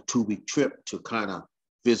 they go on a 2-week trip to kind of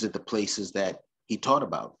visit the places that he taught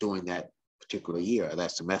about during that particular year, or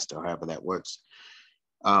that semester, or however that works.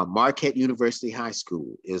 Marquette University High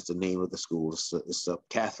School is the name of the school. It's a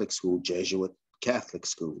Catholic school, Jesuit Catholic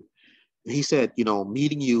school. And he said,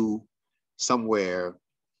 meeting you somewhere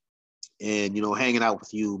and, hanging out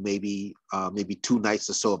with you maybe 2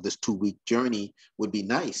 nights or so of this 2-week journey would be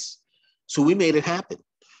nice. So we made it happen.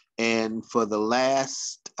 And for the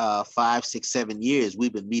last 5, 6, 7 years,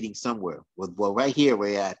 we've been meeting somewhere. Well, right here,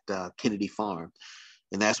 we're at Kennedy Farm.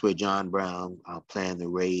 And that's where John Brown planned the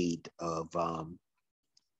raid of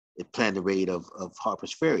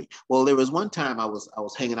Harper's Ferry. Well, there was one time I was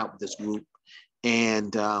hanging out with this group,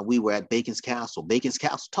 and we were at Bacon's Castle. Bacon's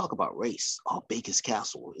Castle, talk about race. Oh, Bacon's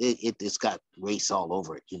Castle, it's got race all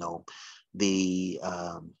over it.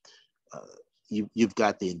 You've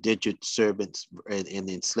got the indentured servants and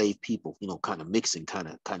the enslaved people, kind of mixing, kind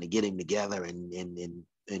of getting together and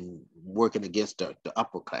working against the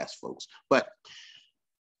upper class folks. But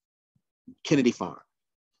Kennedy Farm.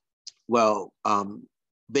 Well,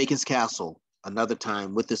 Bacon's Castle, another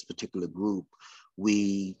time with this particular group,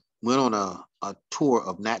 we went on a tour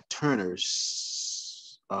of Nat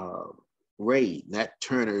Turner's raid, Nat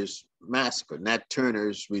Turner's massacre, Nat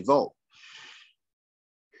Turner's revolt.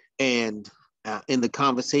 And in the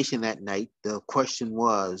conversation that night, the question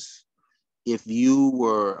was, if you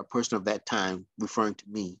were a person of that time, referring to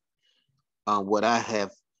me, would I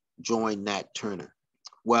have joined Nat Turner?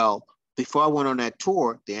 Well, before I went on that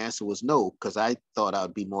tour, the answer was no, because I thought I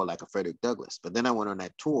would be more like a Frederick Douglass. But then I went on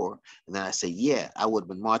that tour, and then I said, yeah, I would have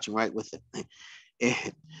been marching right with him.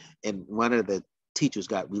 And one of the teachers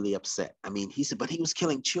got really upset. I mean, he said, but he was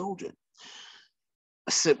killing children.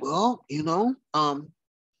 I said, well,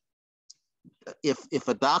 if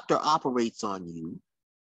a doctor operates on you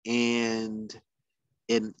and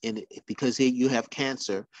because you have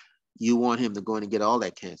cancer, you want him to go in and get all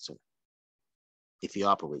that cancer if he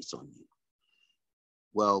operates on you.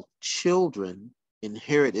 Well, children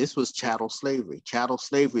inherit, this was chattel slavery. Chattel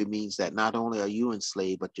slavery means that not only are you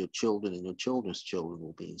enslaved, but your children and your children's children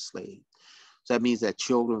will be enslaved. So that means that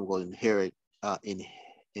children will inherit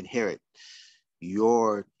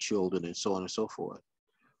your children and so on and so forth.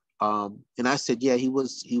 And I said, yeah, he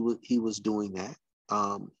was doing that.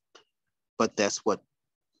 But that's what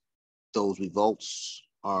those revolts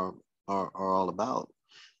are all about.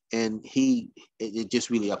 And it just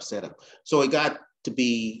really upset him. So it got to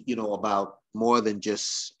be, about more than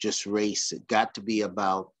just race. It got to be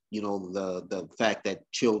about, the fact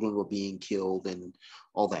that children were being killed and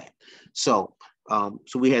all that. So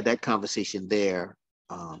we had that conversation there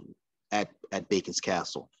at Bacon's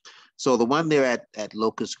Castle. So the one there at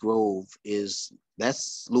Locust Grove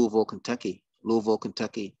that's Louisville, Kentucky.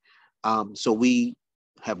 So we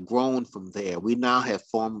have grown from there. We now have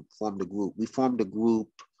formed a group. We formed a group,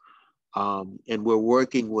 and we're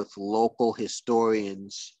working with local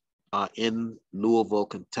historians in Louisville,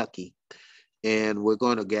 Kentucky. And we're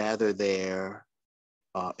going to gather there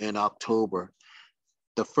in October.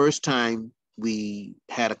 The first time we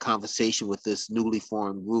had a conversation with this newly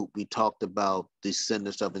formed group, we talked about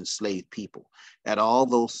descendants of enslaved people at all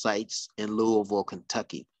those sites in Louisville,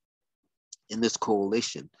 Kentucky. In this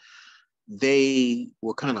coalition, they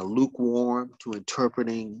were kind of lukewarm to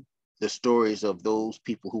interpreting the stories of those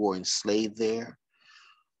people who were enslaved there.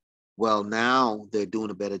 Well, now they're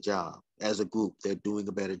doing a better job. As a group, they're doing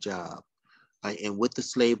a better job. And with the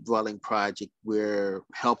Slave Dwelling Project, we're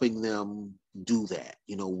helping them do that.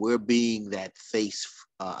 We're being that face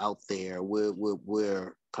out there.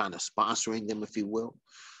 We're kind of sponsoring them, if you will.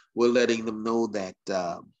 We're letting them know that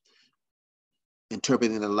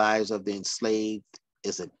interpreting the lives of the enslaved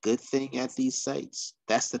is a good thing at these sites.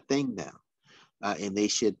 That's the thing now. And they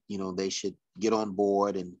should get on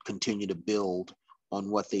board and continue to build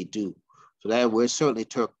on what they do. So that we're certainly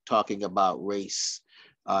talking about race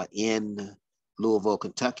in Louisville,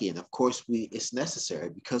 Kentucky. And of course it's necessary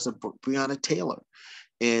because of Breonna Taylor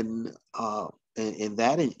and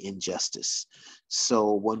that injustice.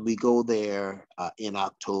 So when we go there in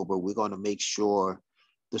October, we're going to make sure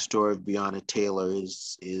the story of Breonna Taylor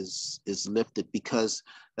is lifted, because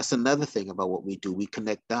that's another thing about what we do. We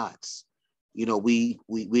connect dots. We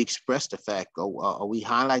express the fact, or we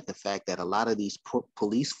highlight the fact that a lot of these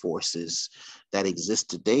police forces that exist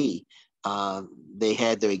today, they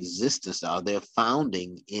had their existence, their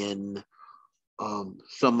founding in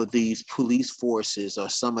some of these police forces or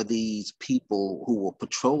some of these people who were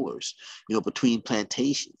patrollers, between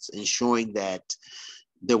plantations, ensuring that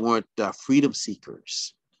there weren't freedom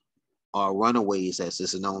seekers or runaways, as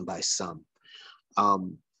is known by some.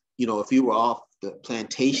 If you were off the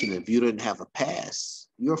plantation, if you didn't have a pass,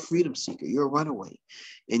 you're a freedom seeker, you're a runaway,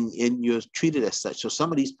 and you're treated as such. So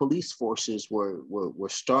some of these police forces were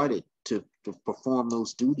started to perform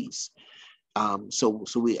those duties. So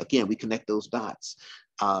we connect those dots.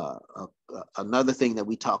 Another thing that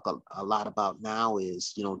we talk a lot about now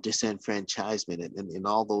is, disenfranchisement and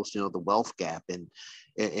all those, the wealth gap and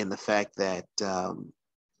the fact that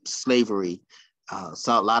slavery.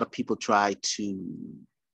 So a lot of people try to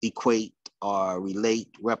equate or relate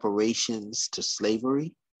reparations to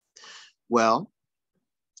slavery. Well,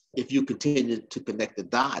 if you continue to connect the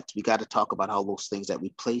dots, we got to talk about all those things that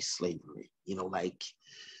replace slavery, like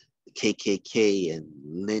the KKK and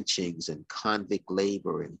lynchings and convict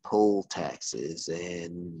labor and poll taxes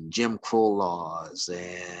and Jim Crow laws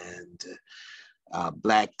and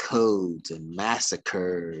black codes and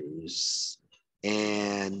massacres.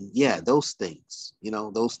 And those things,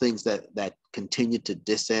 those things that continue to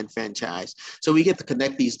disenfranchise. So we get to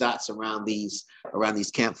connect these dots around these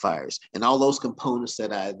campfires and all those components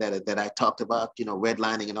that I talked about,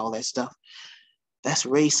 redlining and all that stuff. That's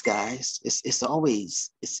race, guys. It's always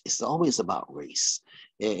about race,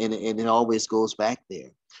 and it always goes back there.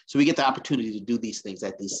 So we get the opportunity to do these things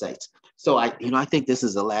at these sites. So I think this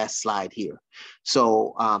is the last slide here.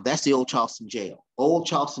 So that's the Old Charleston Jail. Old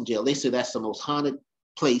Charleston Jail. They say that's the most haunted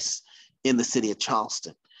place in the city of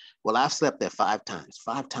Charleston. Well, I've slept there 5 times.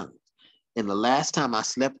 And the last time I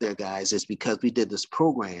slept there, guys, is because we did this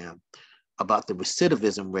program about the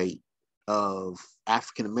recidivism rate of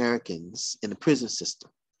African Americans in the prison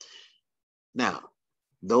system. Now,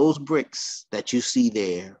 those bricks that you see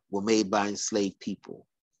there were made by enslaved people.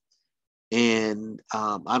 And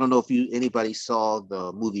I don't know if anybody saw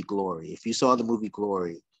the movie Glory. If you saw the movie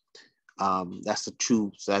Glory, that's the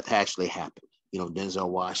truth. That actually happened. You know, Denzel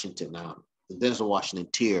Washington. The Denzel Washington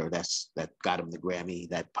tear that got him the Grammy.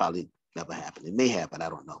 That probably never happened. It may happen. I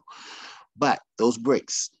don't know. But those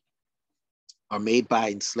bricks are made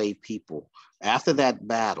by enslaved people. After that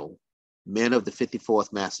battle, men of the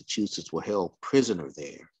 54th Massachusetts were held prisoner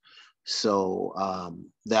there. So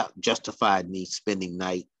that justified me spending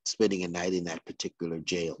a night in that particular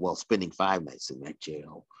jail. Well, spending 5 nights in that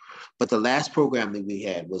jail. But the last program that we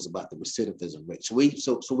had was about the recidivism rate.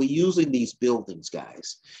 So we're using these buildings,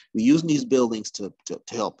 guys. We're using these buildings to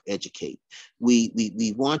help educate. We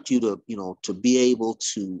want you to be able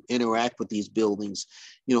to interact with these buildings,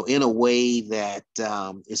 in a way that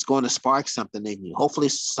is going to spark something in you. Hopefully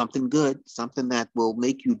something good, something that will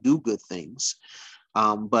make you do good things.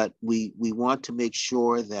 But we want to make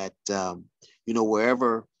sure that,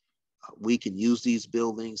 wherever we can use these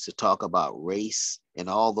buildings to talk about race and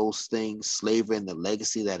all those things, slavery and the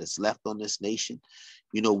legacy that is left on this nation,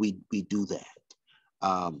 we do that.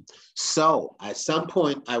 So at some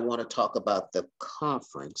point, I want to talk about the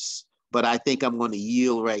conference, but I think I'm going to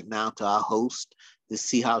yield right now to our host to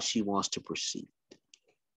see how she wants to proceed.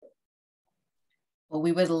 Well,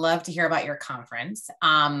 we would love to hear about your conference.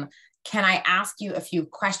 Can I ask you a few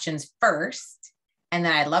questions first? And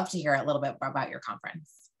then I'd love to hear a little bit about your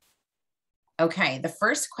conference. Okay, the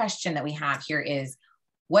first question that we have here is,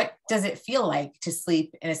 what does it feel like to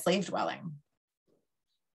sleep in a slave dwelling?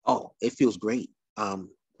 Oh, it feels great.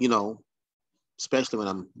 Especially when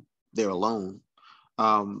I'm there alone.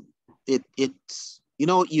 It's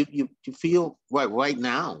you feel right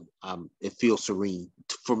now. It feels serene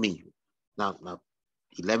for me. Now,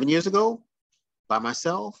 11 years ago, by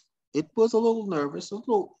myself, it was a little nervous, a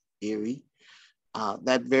little eerie.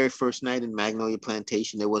 That very first night in Magnolia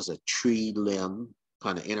Plantation, there was a tree limb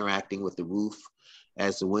kind of interacting with the roof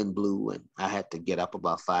as the wind blew, and I had to get up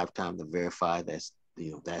about 5 times to verify that's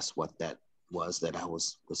what that was that I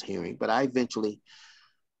was hearing. But I eventually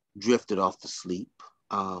drifted off to sleep.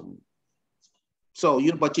 But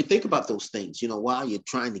you think about those things, while you're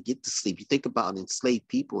trying to get to sleep. You think about enslaved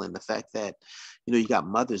people and the fact that, you got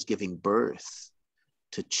mothers giving birth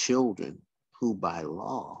to children who by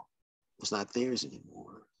law was not theirs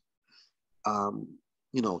anymore.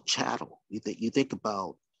 Chattel. You think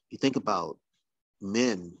about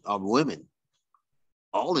men or women,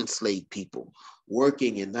 all enslaved people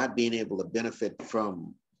working and not being able to benefit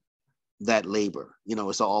from that labor.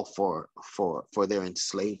 It's all for their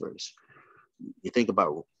enslavers. You think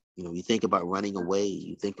about running away.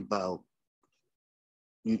 You think about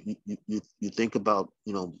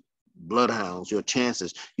bloodhounds, your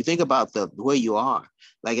chances. You think about the where you are,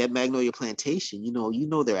 like at Magnolia Plantation. There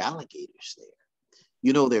are alligators there.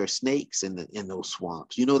 There are snakes in those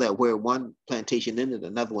swamps. That where one plantation ended,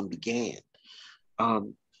 another one began.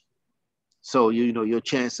 So your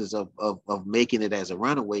chances of making it as a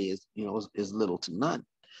runaway is little to none.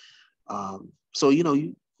 So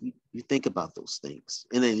you think about those things,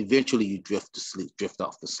 and then eventually you drift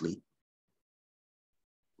off to sleep.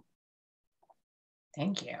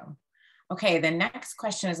 Thank you. Okay, the next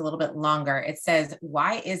question is a little bit longer. It says,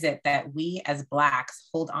 why is it that we as Blacks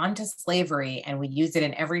hold on to slavery and we use it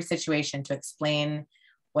in every situation to explain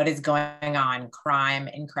what is going on, crime,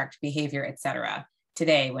 incorrect behavior, etc.,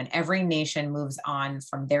 today when every nation moves on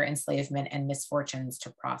from their enslavement and misfortunes to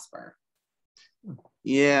prosper?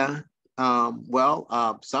 Yeah,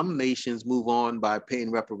 some nations move on by paying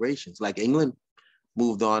reparations, like England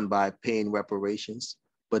moved on by paying reparations,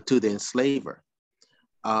 but to the enslaver.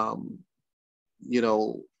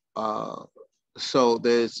 So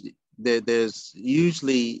there's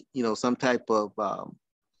usually some type of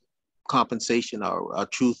compensation or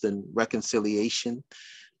truth and reconciliation.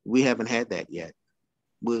 We haven't had that yet.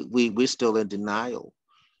 We're still in denial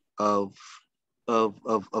of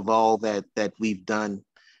all that we've done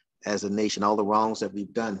as a nation, all the wrongs that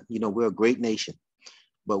we've done. We're a great nation,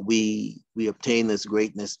 but we obtain this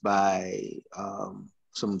greatness by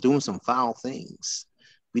doing some foul things.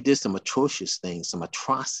 We did some atrocious things, some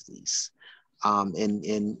atrocities, and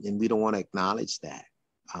we don't want to acknowledge that.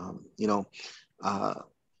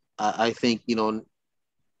 I think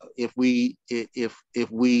if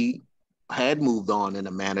we had moved on in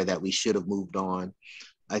a manner that we should have moved on,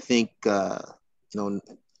 I think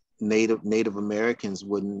Native Americans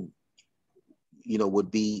would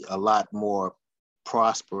be a lot more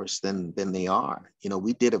prosperous than they are.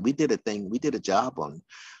 We did a job on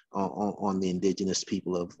the indigenous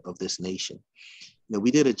people of this nation.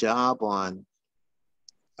 We did a job on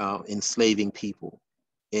enslaving people,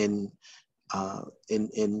 and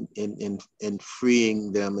in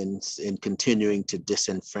freeing them and continuing to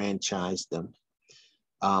disenfranchise them.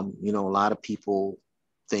 You know, a lot of people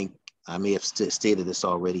think, I may have stated this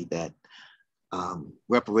already, that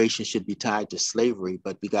reparations should be tied to slavery,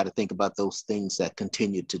 but we got to think about those things that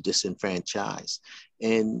continue to disenfranchise,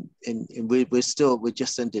 and we're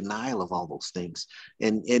just in denial of all those things,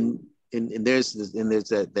 and there's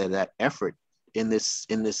that effort in this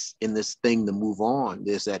thing to move on.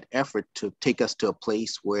 There's that effort to take us to a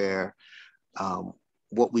place where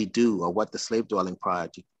what we do, or what the Slave Dwelling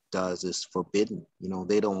Project does, is forbidden. You know,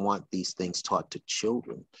 they don't want these things taught to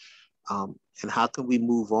children. And how can we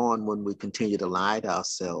move on when we continue to lie to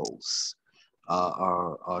ourselves,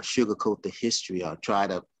 or sugarcoat the history, or try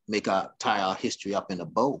to tie our history up in a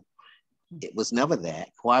bow? It was never that.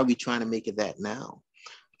 Why are we trying to make it that now?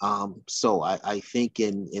 So I think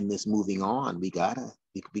in this moving on, we gotta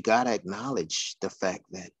acknowledge the fact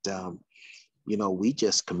that you know, we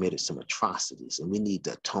just committed some atrocities, and we need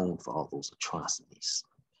to atone for all those atrocities.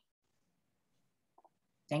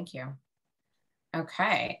 Thank you.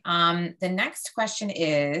 Okay. The next question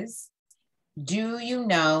is, do you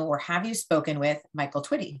know or have you spoken with Michael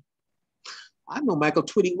Twitty? I know Michael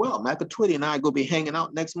Twitty well. Michael Twitty and I are going to be hanging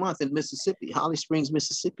out next month in Mississippi, Holly Springs,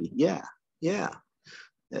 Mississippi. Yeah.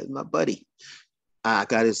 That's my buddy. I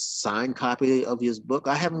got his signed copy of his book.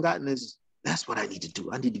 I haven't gotten his. That's what I need to do.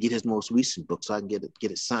 I need to get his most recent book so I can get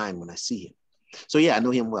it signed when I see him. So yeah, I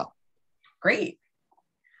know him well. Great.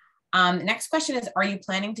 Next question is, are you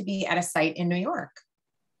planning to be at a site in New York?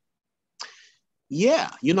 Yeah,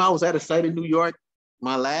 you know, I was at a site in New York.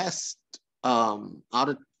 My last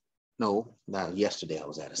yesterday I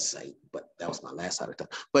was at a site, but that was my last out of time.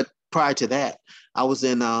 But prior to that, I was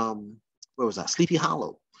in where was I? Sleepy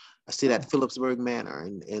Hollow. I stayed at Phillipsburg Manor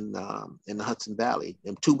in the Hudson Valley.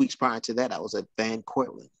 And 2 weeks prior to that, I was at Van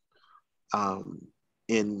Cortlandt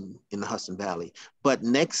in the Hudson Valley. But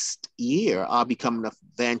next year, I'll be coming to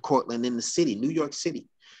Van Cortlandt in the city, New York City.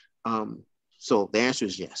 So the answer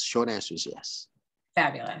is yes. Short answer is yes.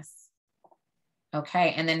 Fabulous.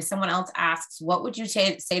 Okay, and then someone else asks, what would you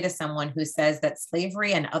say to someone who says that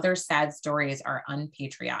slavery and other sad stories are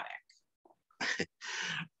unpatriotic?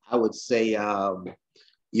 I would say,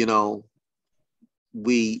 you know,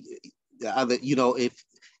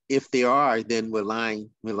 if they are, then we're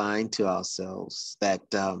lying to ourselves, that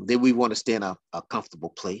we want to stay in a comfortable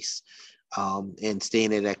place, and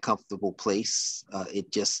staying in that comfortable place,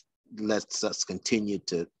 it just lets us continue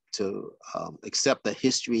to accept the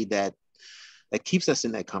history that keeps us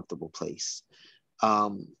in that comfortable place.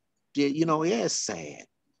 You know, yeah, it's sad.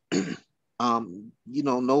 You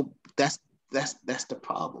know, no, that's the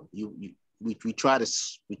problem. We try to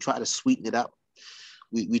sweeten it up.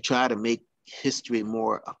 We try to make history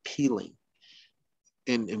more appealing,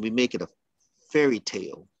 and we make it a fairy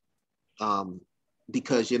tale,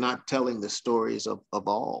 because you're not telling the stories of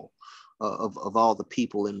all the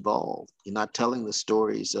people involved. You're not telling the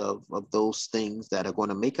stories of those things that are going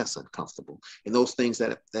to make us uncomfortable. And those things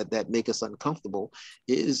that make us uncomfortable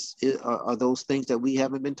are those things that we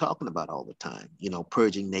haven't been talking about all the time. You know,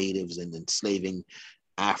 purging natives and enslaving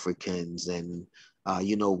Africans, and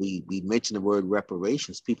you know, we mention the word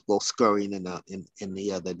reparations. People go scurrying in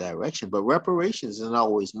the other direction, but reparations isn't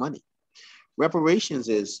always money. Reparations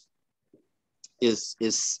is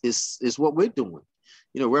what we're doing.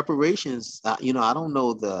 You know, reparations. You know, I don't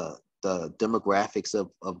know the demographics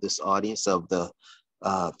of this audience, of the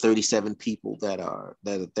 37 people that are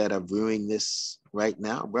viewing this right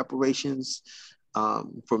now. Reparations,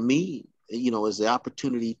 for me, you know, is the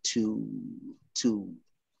opportunity to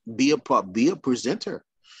be a presenter.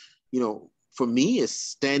 You know, for me, it's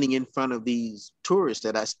standing in front of these tourists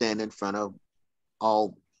that I stand in front of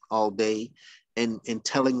all day, and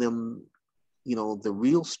telling them, you know, the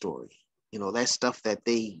real story. You know, that stuff that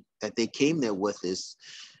they came there with is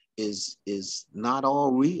not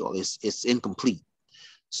all real. It's incomplete.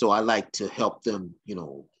 So I like to help them, you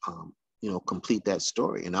know, complete that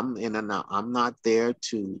story. And I'm not there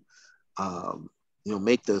to, you know,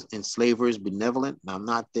 make the enslavers benevolent. And I'm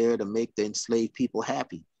not there to make the enslaved people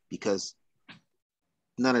happy, because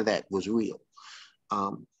none of that was real.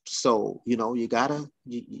 So, you know, you gotta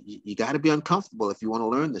be uncomfortable if you want to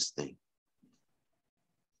learn this thing.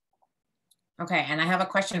 Okay, and I have a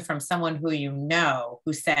question from someone who you know,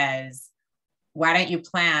 who says, why don't you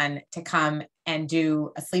plan to come and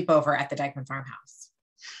do a sleepover at the Dyckman Farmhouse?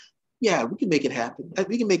 Yeah, we can make it happen.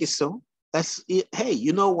 We can make it so. That's it. Hey,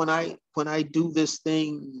 you know, when I do this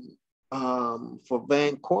thing for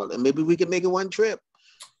Van Cortlandt, maybe we can make it one trip.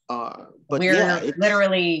 But we're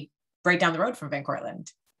literally right down the road from Van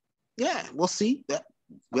Cortlandt. Yeah, we'll see that.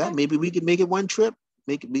 well, Okay. maybe we could make it one trip.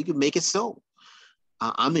 We could make it so.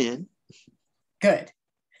 I'm in. Good.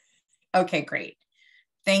 Okay, great.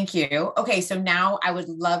 Thank you. Okay, so now I would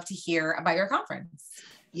love to hear about your conference.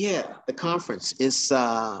 Yeah, the conference is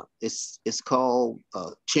it's called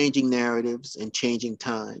Changing Narratives and Changing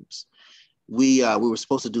Times. We were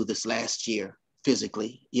supposed to do this last year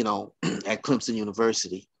physically, at Clemson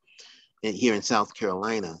University here in South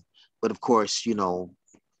Carolina. But of course,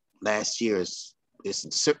 last year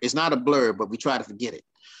it's not a blur, but we try to forget it.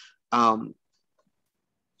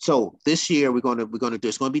 So this year we're gonna do,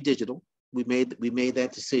 it's gonna be digital. We made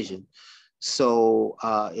that decision. So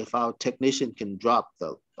if our technician can drop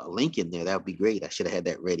the link in there, that would be great. I should have had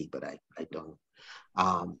that ready, but I don't.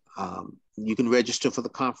 You can register for the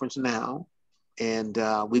conference now, and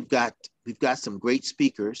we've got some great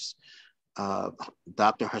speakers.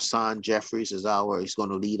 Dr. Hassan Jeffries he's going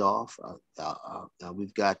to lead off.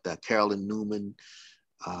 We've got Carolyn Newman,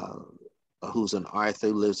 who's an author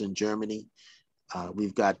who lives in Germany.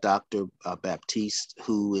 We've got Dr. Baptiste,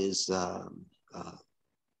 who is a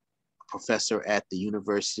professor at the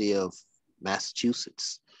University of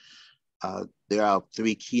Massachusetts. There are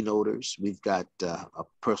 3 keynoters. We've got a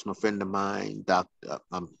personal friend of mine, Dr.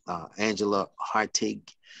 Angela Hartig.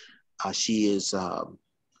 She is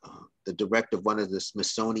the director of one of the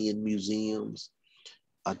Smithsonian museums.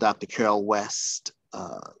 Dr. Carol West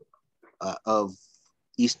of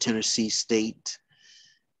East Tennessee State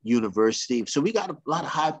University. So we got a lot of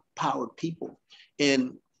high-powered people.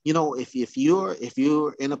 And if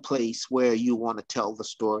you're in a place where you want to tell the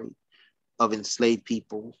story of enslaved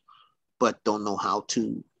people, but don't know how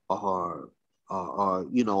to, or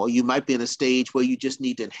you might be in a stage where you just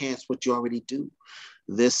need to enhance what you already do.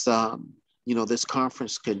 This this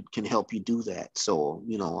conference can help you do that. So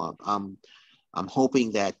I'm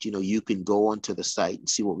hoping that you can go onto the site and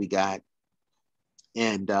see what we got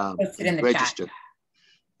and register.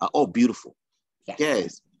 Oh, beautiful.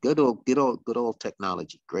 Yes. Good old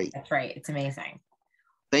technology. Great. That's right. It's amazing.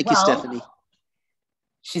 Thank you, Stephanie.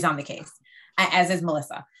 She's on the case, as is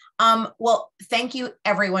Melissa. Well, thank you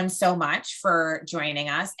everyone so much for joining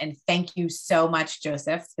us. And thank you so much,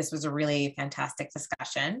 Joseph. This was a really fantastic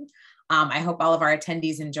discussion. I hope all of our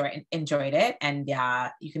attendees enjoyed it, and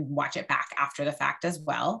you can watch it back after the fact as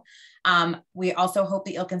well. We also hope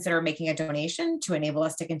that you'll consider making a donation to enable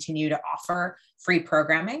us to continue to offer free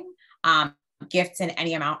programming. Gifts in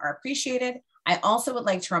any amount are appreciated. I also would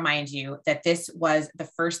like to remind you that this was the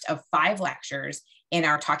first of 5 lectures in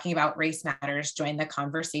our Talking About Race Matters Join the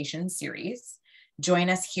Conversation series.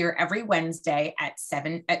 Join us here every Wednesday at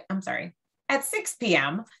 6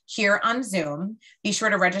 p.m. here on Zoom. Be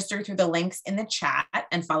sure to register through the links in the chat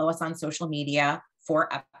and follow us on social media for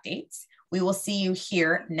updates. We will see you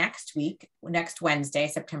here next Wednesday,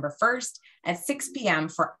 September 1st at 6 p.m.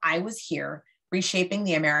 for I Was Here, Reshaping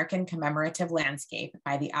the American Commemorative Landscape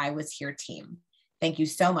by the I Was Here team. Thank you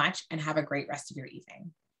so much and have a great rest of your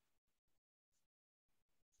evening.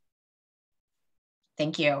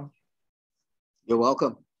 Thank you. You're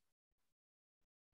welcome.